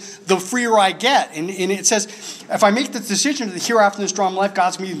shows me, the freer I get. And it says, if I make the decision to hereafter in this drama life,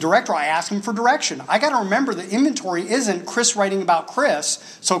 God's going to be the director, I ask him for direction. I got to remember that inventory isn't Chris writing about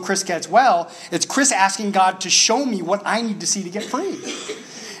Chris, so Chris gets well. It's Chris asking God to show me what I need to see to get free.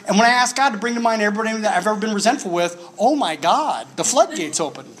 And when I ask God to bring to mind everybody that I've ever been resentful with, oh my God, the floodgates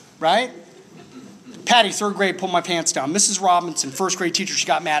open, right? Patty, 3rd grade, pulled my pants down. Mrs. Robinson, 1st grade teacher, she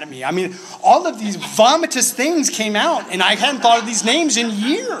got mad at me. I mean, all of these vomitous things came out, and I hadn't thought of these names in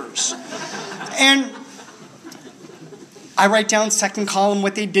years. And I write down 2nd column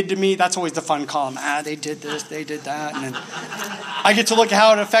what they did to me. That's always the fun column. They did this, they did that. And then I get to look at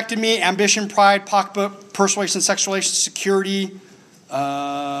how it affected me. Ambition, pride, pocketbook, persuasion, sexual relations, security.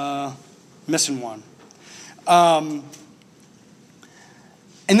 Missing one. And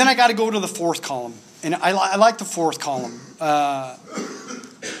then I got to go to the 4th column. And I like the 4th column.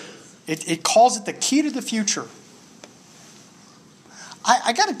 It calls it the key to the future.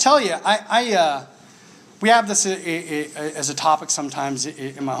 I got to tell you, we have this as a topic sometimes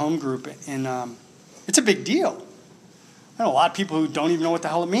in my home group, and it's a big deal. I know a lot of people who don't even know what the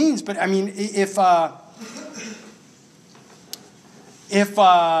hell it means, but I mean, if I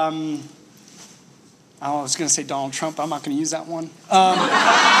was going to say Donald Trump, but I'm not going to use that one.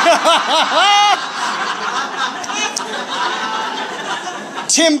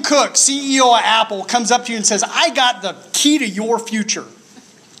 Tim Cook, CEO of Apple, comes up to you and says, I got the key to your future.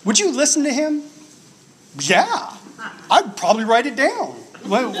 Would you listen to him? Yeah. I'd probably write it down.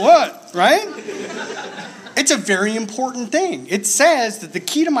 What? Right? It's a very important thing. It says that the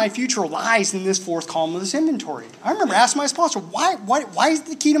key to my future lies in this 4th column of this inventory. I remember asking my sponsor, why is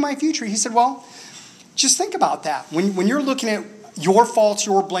the key to my future? He said, well, just think about that. When you're looking at your faults,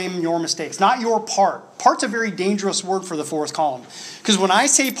 your blame, your mistakes, not your part. Part's a very dangerous word for the 4th column. Because when I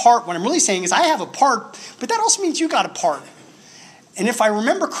say part, what I'm really saying is I have a part, but that also means you got a part. And if I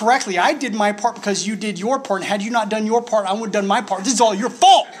remember correctly, I did my part because you did your part. And had you not done your part, I would have done my part. This is all your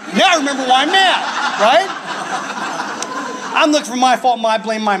fault. Now I remember why I'm mad, right? I'm looking for my fault, my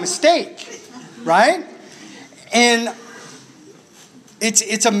blame, my mistake, right? And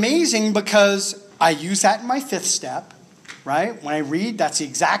it's amazing because I use that in my 5th step, right? When I read, that's the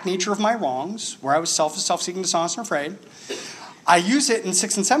exact nature of my wrongs, where I was selfish, self-seeking, dishonest, and afraid. I use it in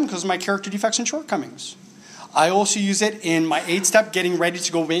 6 and 7 because of my character defects and shortcomings. I also use it in my 8th step, getting ready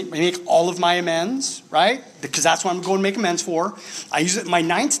to go make all of my amends, right? Because that's what I'm going to make amends for. I use it in my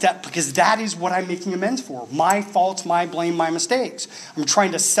 9th step because that is what I'm making amends for. My faults, my blame, my mistakes. I'm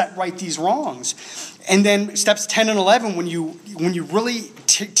trying to set right these wrongs. And then steps 10 and 11, when you really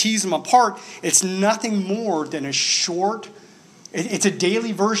tease them apart, it's nothing more than a short, it's a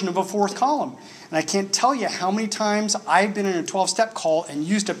daily version of a 4th column. And I can't tell you how many times I've been in a 12-step call and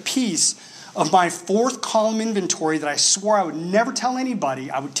used a piece of my 4th column inventory that I swore I would never tell anybody,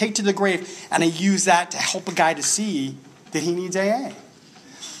 I would take to the grave, and I use that to help a guy to see that he needs AA.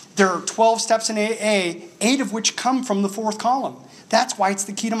 There are 12 steps in AA, 8 of which come from the 4th column. That's why it's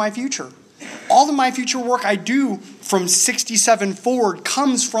the key to my future. All of my future work I do from 67 forward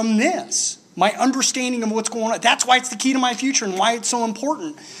comes from this. My understanding of what's going on. That's why it's the key to my future and why it's so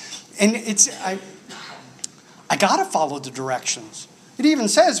important. And I got to follow the directions. It even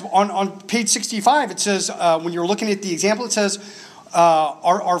says on page 65, it says, when you're looking at the example, it says,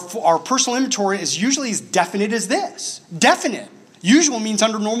 our personal inventory is usually as definite as this. Definite. Usual means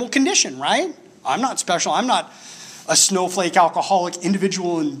under normal condition, right? I'm not special. I'm not a snowflake, alcoholic,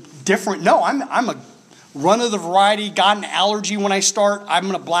 individual, and different. No, I'm a run of the variety, got an allergy when I start. I'm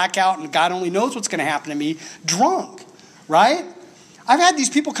going to black out, and God only knows what's going to happen to me. Drunk, right? I've had these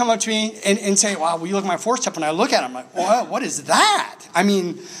people come up to me and say, wow, will you look at my 4-step? And I look at them, I'm like, well, what is that? I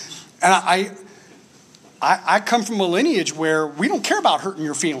mean, and I come from a lineage where we don't care about hurting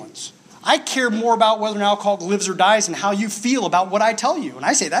your feelings. I care more about whether an alcoholic lives or dies and how you feel about what I tell you. And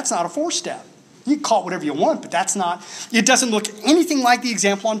I say, that's not a 4-step. You can call it whatever you want, but it doesn't look anything like the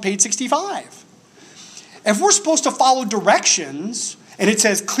example on page 65. If we're supposed to follow directions, and it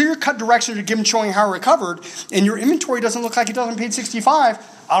says clear-cut directions are given showing how recovered, and your inventory doesn't look like it does on page 65,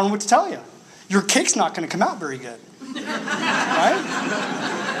 I don't know what to tell you. Your cake's not going to come out very good. Right?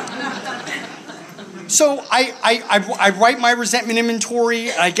 So I write my resentment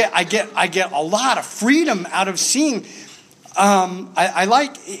inventory. I get a lot of freedom out of seeing. I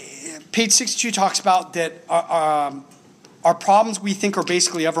like page 62 talks about that our problems we think are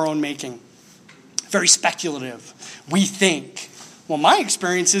basically of our own making. Very speculative. We think. Well, my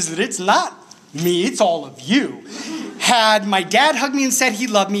experience is that it's not me, it's all of you. Had my dad hugged me and said he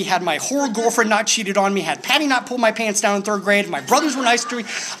loved me, had my horrible girlfriend not cheated on me, had Patty not pulled my pants down in 3rd grade, my brothers were nice to me,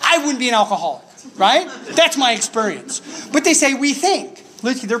 I wouldn't be an alcoholic, right? That's my experience. But they say we think.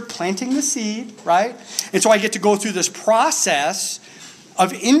 Look, they're planting the seed, right? And so I get to go through this process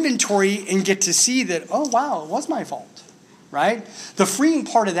of inventory and get to see that, oh, wow, it was my fault. Right? The freeing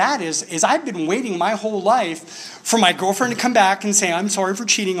part of that is I've been waiting my whole life for my girlfriend to come back and say, I'm sorry for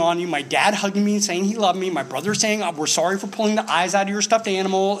cheating on you. My dad hugging me and saying he loved me. My brother saying, we're sorry for pulling the eyes out of your stuffed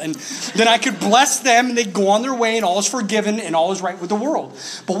animal. And then I could bless them and they'd go on their way and all is forgiven and all is right with the world.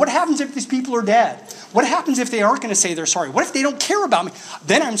 But what happens if these people are dead? What happens if they aren't going to say they're sorry? What if they don't care about me?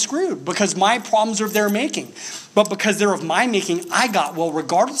 Then I'm screwed because my problems are of their making. But because they're of my making, I got, well,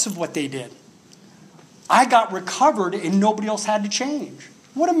 regardless of what they did, I got recovered and nobody else had to change.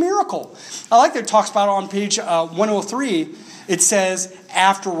 What a miracle. I like that it talks about on page 103. It says,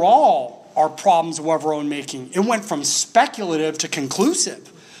 after all, our problems were of our own making. It went from speculative to conclusive.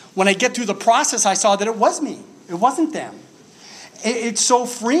 When I get through the process, I saw that it was me. It wasn't them. It's so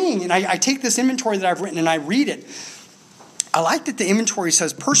freeing. And I take this inventory that I've written and I read it. I like that the inventory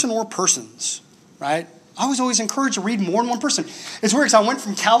says person or persons, right? I was always encouraged to read more than one person. It's weird because I went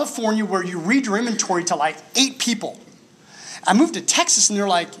from California where you read your inventory to like 8 people. I moved to Texas and they're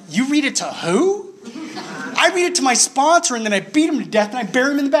like, you read it to who? I read it to my sponsor and then I beat him to death and I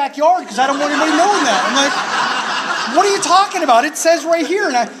bury him in the backyard because I don't want anybody knowing that. I'm like, what are you talking about? It says right here.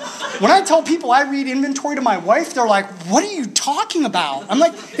 And when I tell people I read inventory to my wife, they're like, what are you talking about? I'm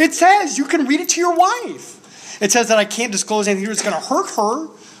like, it says you can read it to your wife. It says that I can't disclose anything that's going to hurt her.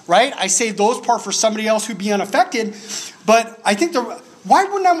 Right? I say those parts for somebody else who'd be unaffected. But I think why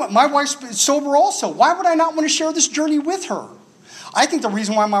wouldn't I, my wife's sober also. Why would I not want to share this journey with her? I think the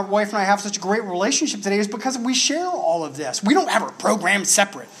reason why my wife and I have such a great relationship today is because we share all of this. We don't have our program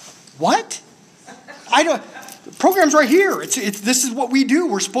separate. What? I don't. The program's right here. This is what we do.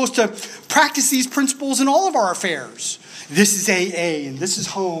 We're supposed to practice these principles in all of our affairs. This is AA, and this is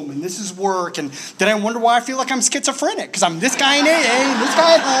home, and this is work, and then I wonder why I feel like I'm schizophrenic, because I'm this guy in AA, and this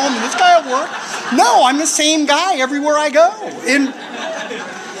guy at home, and this guy at work. No, I'm the same guy everywhere I go. And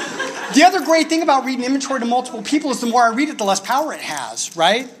the other great thing about reading inventory to multiple people is the more I read it, the less power it has,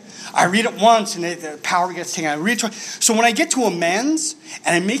 right? I read it once, and the power gets taken. I read it twice. So when I get to amends,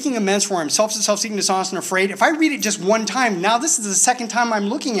 and I'm making amends for I'm self-seeking, dishonest, and afraid, if I read it just one time, now this is the second time I'm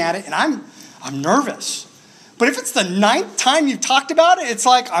looking at it, and I'm nervous. But if it's the 9th time you've talked about it, it's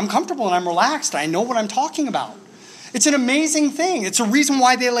like I'm comfortable and I'm relaxed. I know what I'm talking about. It's an amazing thing. It's a reason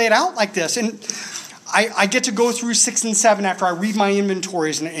why they lay it out like this. And I get to go through 6 and 7 after I read my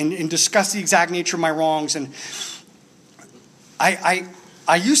inventories and discuss the exact nature of my wrongs. And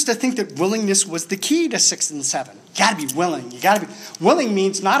I used to think that willingness was the key to 6 and 7. You got to be willing. Willing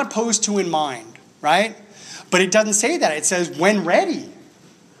means not opposed to in mind, right? But it doesn't say that. It says when ready.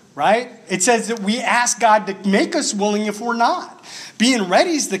 Right? It says that we ask God to make us willing if we're not. Being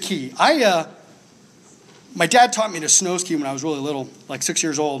ready is the key. My dad taught me to snow ski when I was really little, like 6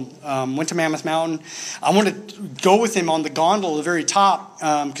 years old. Went to Mammoth Mountain. I wanted to go with him on the gondola at the very top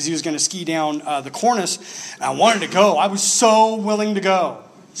because he was going to ski down the cornice. And I wanted to go. I was so willing to go.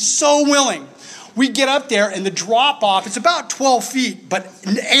 So willing. We get up there and the drop off, it's about 12 feet, but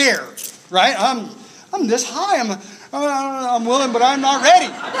in the air, right? I'm this high. I'm willing, but I'm not ready.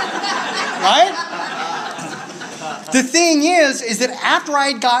 Right? The thing is that after I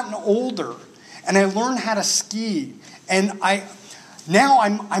had gotten older and I learned how to ski, and now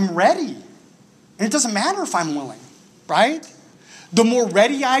I'm ready. And it doesn't matter if I'm willing, right? The more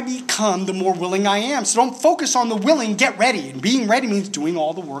ready I become, the more willing I am. So don't focus on the willing, get ready. And being ready means doing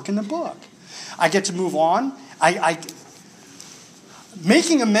all the work in the book. I get to move on.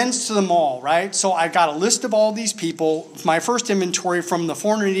 Making amends to them all, right? So I got a list of all these people. My first inventory, from the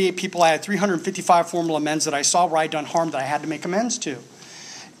 488 people, I had 355 formal amends that I saw where I'd done harm that I had to make amends to.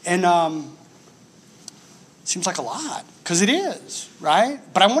 And it seems like a lot, because it is, right?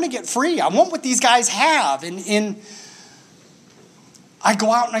 But I want to get free. I want what these guys have. And I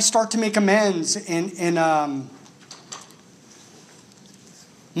go out and I start to make amends. And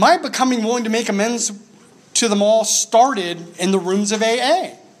my becoming willing to make amends to them all started in the rooms of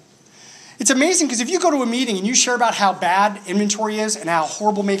AA. It's amazing, because if you go to a meeting and you share about how bad inventory is and how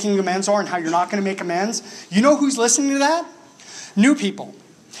horrible making amends are and how you're not going to make amends, you know who's listening to that? New people.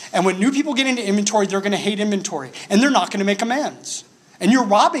 And when new people get into inventory, they're going to hate inventory. And they're not going to make amends. And you're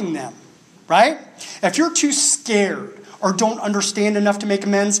robbing them, right? If you're too scared or don't understand enough to make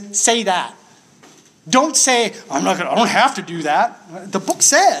amends, say that. Don't say, I don't have to do that. The book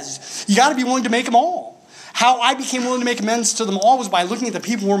says you got to be willing to make them all. How I became willing to make amends to them all was by looking at the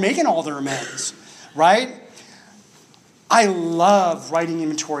people who were making all their amends, right? I love writing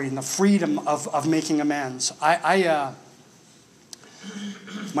inventory and the freedom of making amends. I've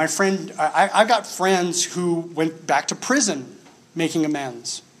got friends who went back to prison making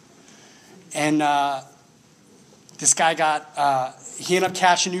amends. And this guy he ended up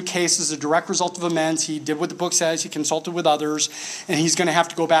cashing new cases as a direct result of amends. He did what the book says. He consulted with others. And he's going to have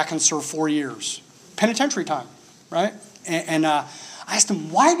to go back and serve 4 years. Penitentiary time, right? And I asked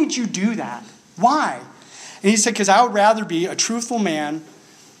him, why did you do that? Why? And he said, because I would rather be a truthful man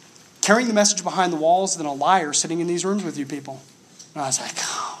carrying the message behind the walls than a liar sitting in these rooms with you people. And I was like,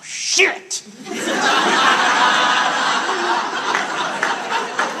 oh, shit.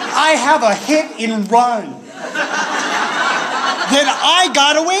 I have a hit and run that I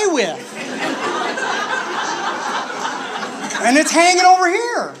got away with. And it's hanging over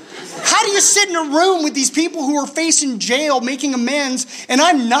here. How do you sit in a room with these people who are facing jail making amends and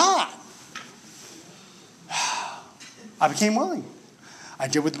I'm not? I became willing. I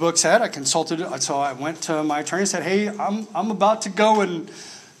did what the book said. I consulted. So I went to my attorney and said, hey, I'm about to go and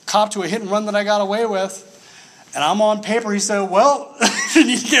cop to a hit and run that I got away with. And I'm on paper. He said, well, if you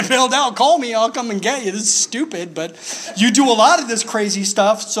need to get bailed out, call me. I'll come and get you. This is stupid, but you do a lot of this crazy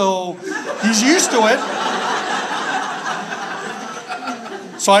stuff, so he's used to it.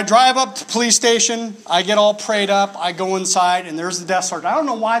 So I drive up to the police station. I get all prayed up. I go inside, and there's the desk sergeant. I don't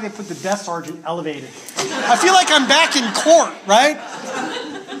know why they put the desk sergeant elevated. I feel like I'm back in court, right?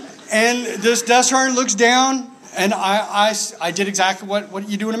 And this desk sergeant looks down, and I did exactly what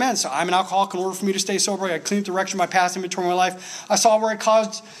you do in amends. So I'm an alcoholic. In order for me to stay sober, I cleaned up the wreckage of my past, inventory of my life. I saw where I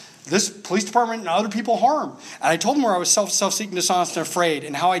caused this police department and other people harm. And I told them where I was self-seeking, dishonest, and afraid,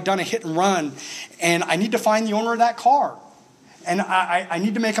 and how I'd done a hit and run. And I need to find the owner of that car. And I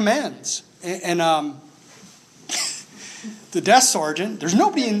need to make amends. And the desk sergeant, there's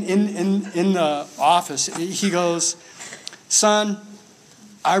nobody in the office. He goes, son,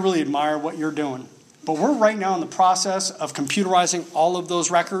 I really admire what you're doing. But we're right now in the process of computerizing all of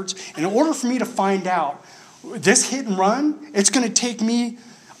those records. And in order for me to find out this hit and run, it's going to take me,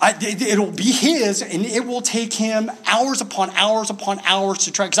 it'll be his, and it will take him hours upon hours upon hours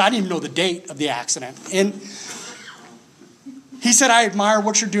to try, because I didn't even know the date of the accident. And he said, I admire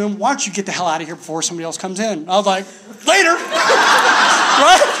what you're doing. Why don't you get the hell out of here before somebody else comes in? I was like, later.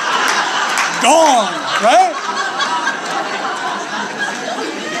 Right? Gone. Right?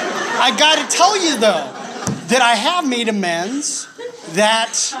 I got to tell you, though, that I have made amends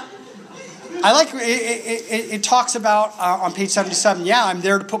that I like. It talks about on page 77, yeah, I'm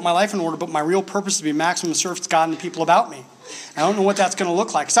there to put my life in order, but my real purpose is to be maximum service to God and the people about me. I don't know what that's going to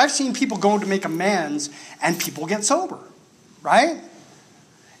look like. Because I've seen people go to make amends and people get sober. Right?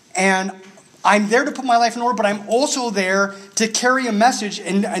 And I'm there to put my life in order, but I'm also there to carry a message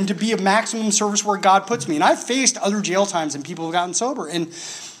and to be of maximum service where God puts me. And I've faced other jail times and people have gotten sober. And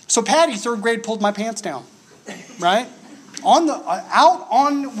so Patty, third grade, pulled my pants down. Right?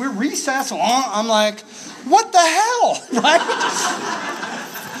 We're recess. I'm like, what the hell? Right?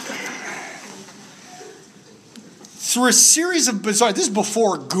 Through a series of bizarre, this is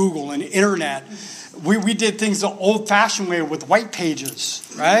before Google and internet. We did things the old-fashioned way with white pages,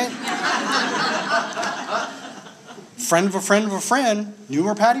 right? Friend of a friend of a friend knew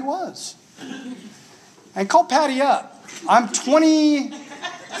where Patty was. And called Patty up. I'm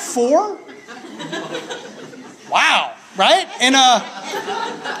 24? Wow, right? And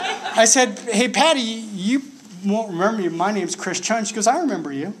I said, hey, Patty, won't remember you. My name's Chris Chun. She goes, I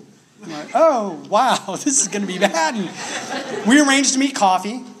remember you. I'm like, oh, wow, this is going to be bad. And we arranged to meet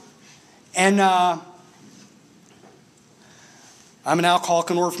coffee. And I'm an alcoholic.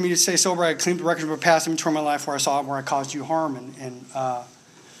 In order for me to stay sober, I cleaned the record of a past inventory of my life where I saw it, where I caused you harm,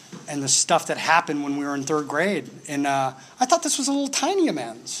 and the stuff that happened when we were in third grade. And I thought this was a little tiny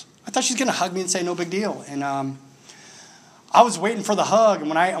amends. I thought she was going to hug me and say no big deal. And I was waiting for the hug, and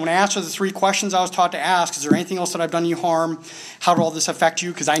when I asked her the 3 questions I was taught to ask, is there anything else that I've done you harm? How did all this affect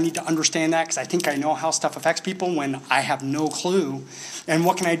you? Because I need to understand that, because I think I know how stuff affects people when I have no clue. And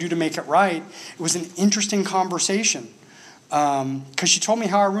what can I do to make it right? It was an interesting conversation, because she told me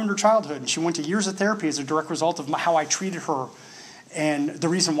how I ruined her childhood, and she went to years of therapy as a direct result of how I treated her and the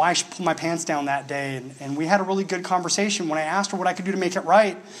reason why she pulled my pants down that day. And we had a really good conversation. When I asked her what I could do to make it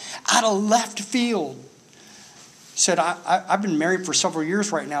right, out of left field, said, I've been married for several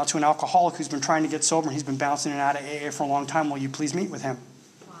years right now to an alcoholic who's been trying to get sober, and he's been bouncing in and out of AA for a long time. Will you please meet with him?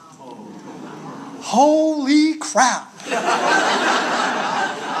 Wow. Holy crap.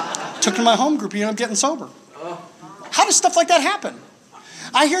 Took to my home group, he ended up getting sober. How does stuff like that happen?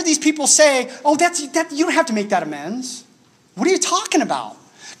 I hear these people say, oh, you don't have to make that amends. What are you talking about?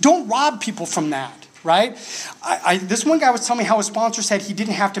 Don't rob people from that, right? This one guy was telling me how his sponsor said he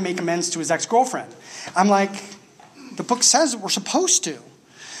didn't have to make amends to his ex-girlfriend. I'm like, the book says that we're supposed to.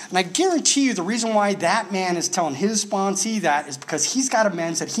 And I guarantee you the reason why that man is telling his sponsee that is because he's got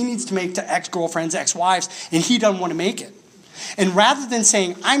amends that he needs to make to ex-girlfriends, ex-wives, and he doesn't want to make it. And rather than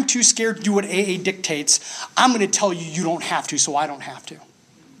saying, I'm too scared to do what AA dictates, I'm going to tell you you don't have to, so I don't have to.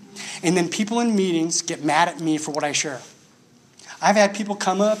 And then people in meetings get mad at me for what I share. I've had people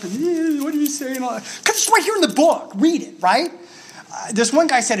come up and, what are you saying? Because it's right here in the book. Read it, right? This one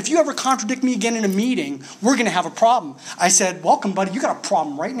guy said, if you ever contradict me again in a meeting, we're going to have a problem. I said, welcome, buddy. You got a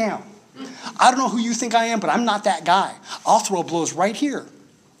problem right now. I don't know who you think I am, but I'm not that guy. I'll throw blows right here.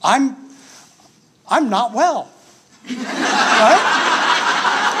 I'm not well. Right?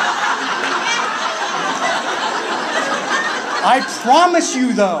 I promise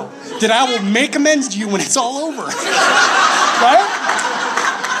you, though, that I will make amends to you when it's all over. Right?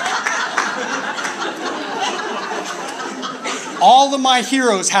 All of my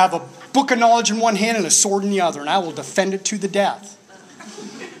heroes have a book of knowledge in one hand and a sword in the other, and I will defend it to the death.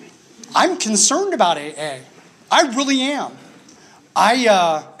 I'm concerned about AA. I really am.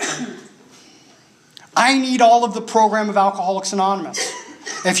 I need all of the program of Alcoholics Anonymous.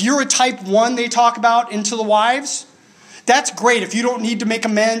 If you're a type 1 they talk about into the wives, that's great. If you don't need to make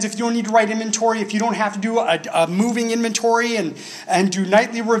amends, if you don't need to write inventory, if you don't have to do a moving inventory and do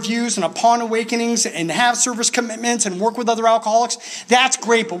nightly reviews and upon awakenings and have service commitments and work with other alcoholics, that's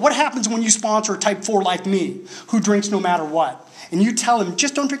great. But what happens when you sponsor a type 4 like me who drinks no matter what? And you tell him,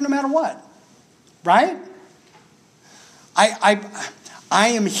 just don't drink no matter what. Right? I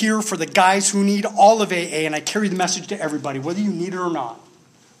am here for the guys who need all of AA, and I carry the message to everybody, whether you need it or not.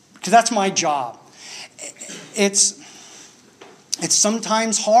 Because that's my job. It's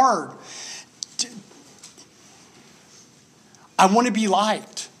sometimes hard. I want to be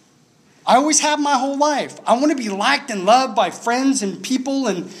liked. I always have my whole life. I want to be liked and loved by friends and people.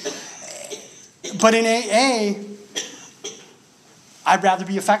 But in AA, I'd rather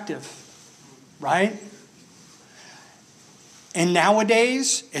be effective, right? And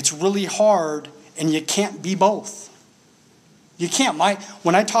nowadays, it's really hard, and you can't be both. You can't.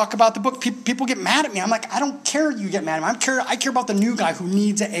 When I talk about the book, people get mad at me. I'm like, I don't care you get mad at me. I care about the new guy who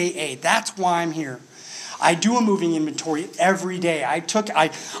needs an AA. That's why I'm here. I do a moving inventory every day.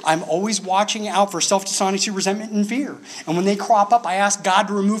 I'm always watching out for self-dishonesty, resentment, and fear. And when they crop up, I ask God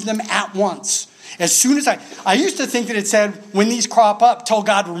to remove them at once. As soon as I used to think that it said, when these crop up, tell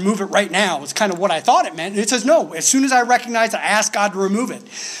God to remove it right now. It's kind of what I thought it meant. And it says, no, as soon as I recognize it, I ask God to remove it.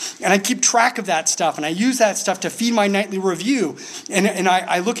 And I keep track of that stuff. And I use that stuff to feed my nightly review. And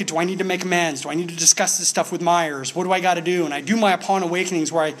I look at, do I need to make amends? Do I need to discuss this stuff with Myers? What do I got to do? And I do my upon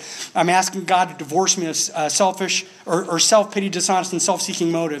awakenings where I'm asking God to divorce me of selfish or self-pity, dishonest, and self-seeking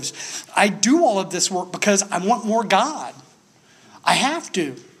motives. I do all of this work because I want more God. I have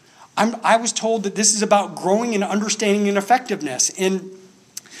to. I was told that this is about growing in understanding and effectiveness. And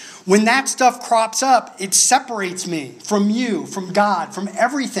when that stuff crops up, it separates me from you, from God, from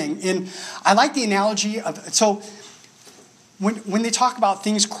everything. And I like the analogy of, so when they talk about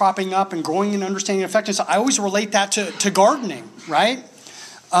things cropping up and growing in understanding and effectiveness, I always relate that to gardening, right?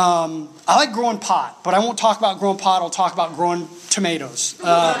 I like growing pot, but I won't talk about growing pot. I'll talk about growing tomatoes.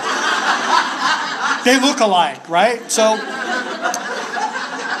 They look alike, right? So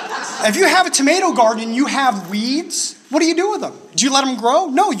if you have a tomato garden and you have weeds, what do you do with them? Do you let them grow?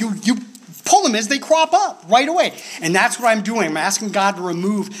 No, you pull them as they crop up right away. And that's what I'm doing. I'm asking God to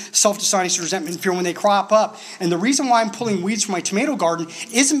remove self-dishonesty, resentment, and fear when they crop up. And the reason why I'm pulling weeds from my tomato garden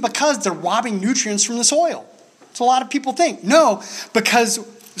isn't because they're robbing nutrients from the soil. So a lot of people think. No, because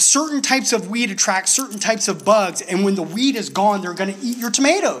certain types of weed attract certain types of bugs. And when the weed is gone, they're going to eat your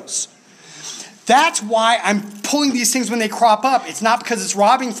tomatoes. That's why I'm pulling these things when they crop up. It's not because it's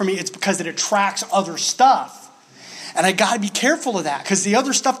robbing from me. It's because it attracts other stuff. And I got to be careful of that, because the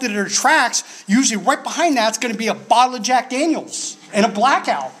other stuff that it attracts, usually right behind that's going to be a bottle of Jack Daniels and a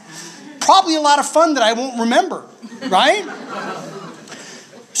blackout. Probably a lot of fun that I won't remember, right?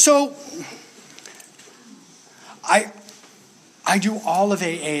 So I do all of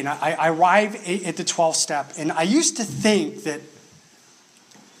AA, and I arrive at the 12th step. And I used to think that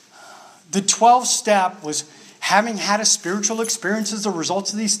the 12th step was having had a spiritual experience as a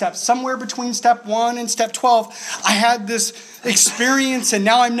result of these steps. Somewhere between step 1 and step 12, I had this experience, and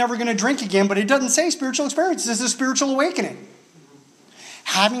now I'm never going to drink again. But it doesn't say spiritual experience. This is a spiritual awakening.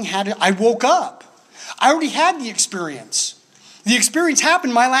 Having had it, I woke up. I already had the experience. The experience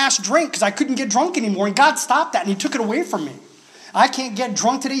happened my last drink because I couldn't get drunk anymore, and God stopped that, and he took it away from me. I can't get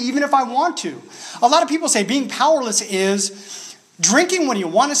drunk today even if I want to. A lot of people say being powerless is drinking when you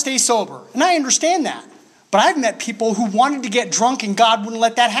want to stay sober. And I understand that. But I've met people who wanted to get drunk and God wouldn't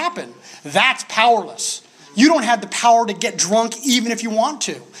let that happen. That's powerless. You don't have the power to get drunk even if you want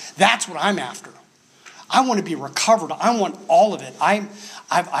to. That's what I'm after. I want to be recovered. I want all of it.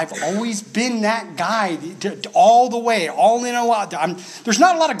 I've always been that guy all the way, all in a out. There's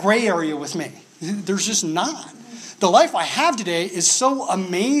not a lot of gray area with me. There's just not. The life I have today is so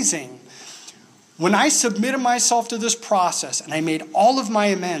amazing. When I submitted myself to this process and I made all of my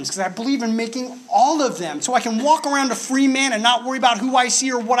amends, because I believe in making all of them so I can walk around a free man and not worry about who I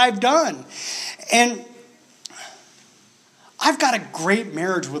see or what I've done. And I've got a great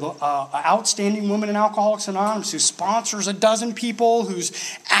marriage with an outstanding woman in Alcoholics Anonymous who sponsors a dozen people, who's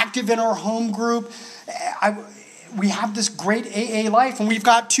active in our home group. We have this great AA life, and we've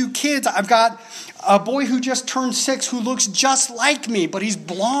got 2 kids. I've got a boy who just turned 6 who looks just like me, but he's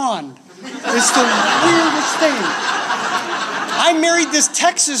blonde. It's the weirdest thing. I married this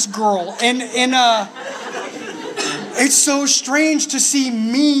Texas girl, and it's so strange to see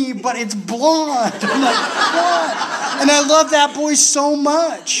me, but it's blonde. I'm like, what? And I love that boy so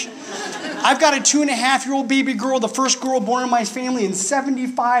much. I've got a 2.5-year-old baby girl, the first girl born in my family in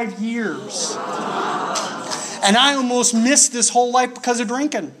 75 years. And I almost missed this whole life because of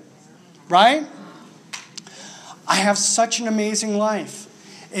drinking, right? I have such an amazing life.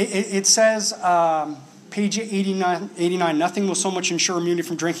 It says, page 89, nothing will so much ensure immunity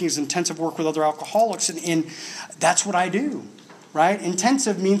from drinking as intensive work with other alcoholics. And that's what I do, right?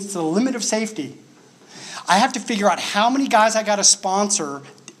 Intensive means to the limit of safety. I have to figure out how many guys I got to sponsor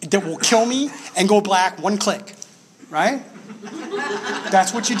that will kill me and go black one click, right?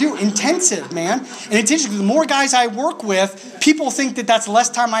 That's what you do. Intensive, man. And intensive, the more guys I work with, people think that that's less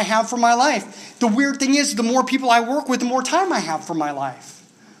time I have for my life. The weird thing is, the more people I work with, the more time I have for my life.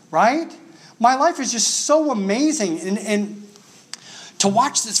 Right? My life is just so amazing. And to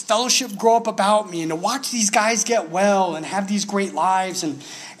watch this fellowship grow up about me, and to watch these guys get well and have these great lives, and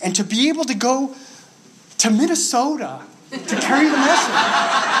to be able to go to Minnesota to carry the message.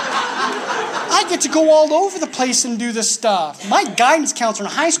 I get to go all over the place and do this stuff. My guidance counselor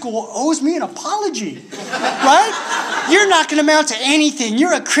in high school owes me an apology. Right? You're not going to amount to anything.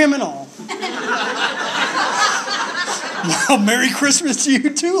 You're a criminal. Well, Merry Christmas to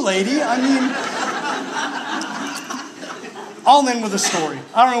you too, lady. I mean, I'll end with a story.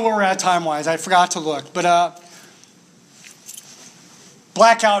 I don't know where we're at time-wise. I forgot to look. But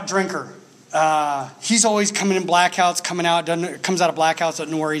blackout drinker. He's always coming in blackouts, comes out of blackouts, doesn't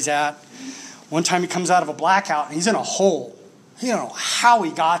know where he's at. One time he comes out of a blackout and he's in a hole. He don't know how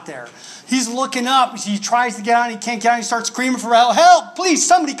he got there. He's looking up. He tries to get out. He can't get out. He starts screaming for help. Help, please,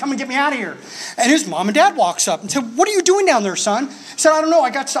 somebody come and get me out of here. And his mom and dad walks up and said, what are you doing down there, son? He said, I don't know. I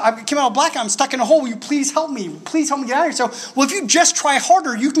came out of blackout. I'm stuck in a hole. Will you please help me? Please help me get out of here. So, well, if you just try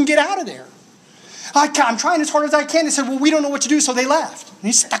harder, you can get out of there. I'm trying as hard as I can. They said, well, we don't know what to do. So they left. And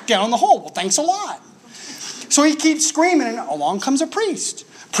he's stuck down in the hole. Well, thanks a lot. So he keeps screaming, and along comes a priest.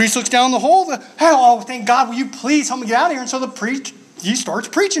 Priest looks down the hole. Oh, thank God. Will you please help me get out of here? And so the priest, he starts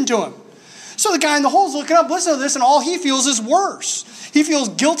preaching to him. So the guy in the hole is looking up, listening to this, and all he feels is worse. He feels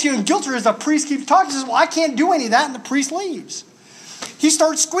guiltier and guiltier as the priest keeps talking. He says, well, I can't do any of that, and the priest leaves. He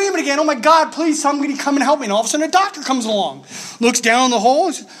starts screaming again, oh my God, please, somebody come and help me. And all of a sudden a doctor comes along, looks down the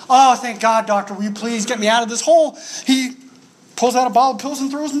hole, says, oh, thank God, doctor, will you please get me out of this hole? He pulls out a bottle of pills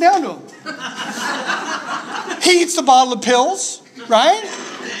and throws them down to him. He eats the bottle of pills, right?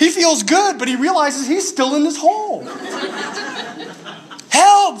 He feels good, but he realizes he's still in this hole.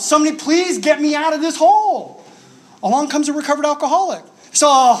 Help! Somebody please get me out of this hole. Along comes a recovered alcoholic. So,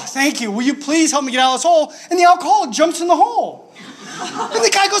 oh, thank you. Will you please help me get out of this hole? And the alcoholic jumps in the hole. And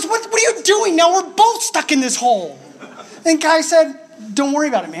the guy goes, what are you doing? Now we're both stuck in this hole. And the guy said, don't worry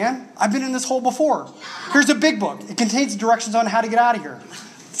about it, man. I've been in this hole before. Here's a big book. It contains directions on how to get out of here.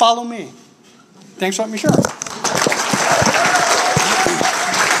 Follow me. Thanks for letting me share.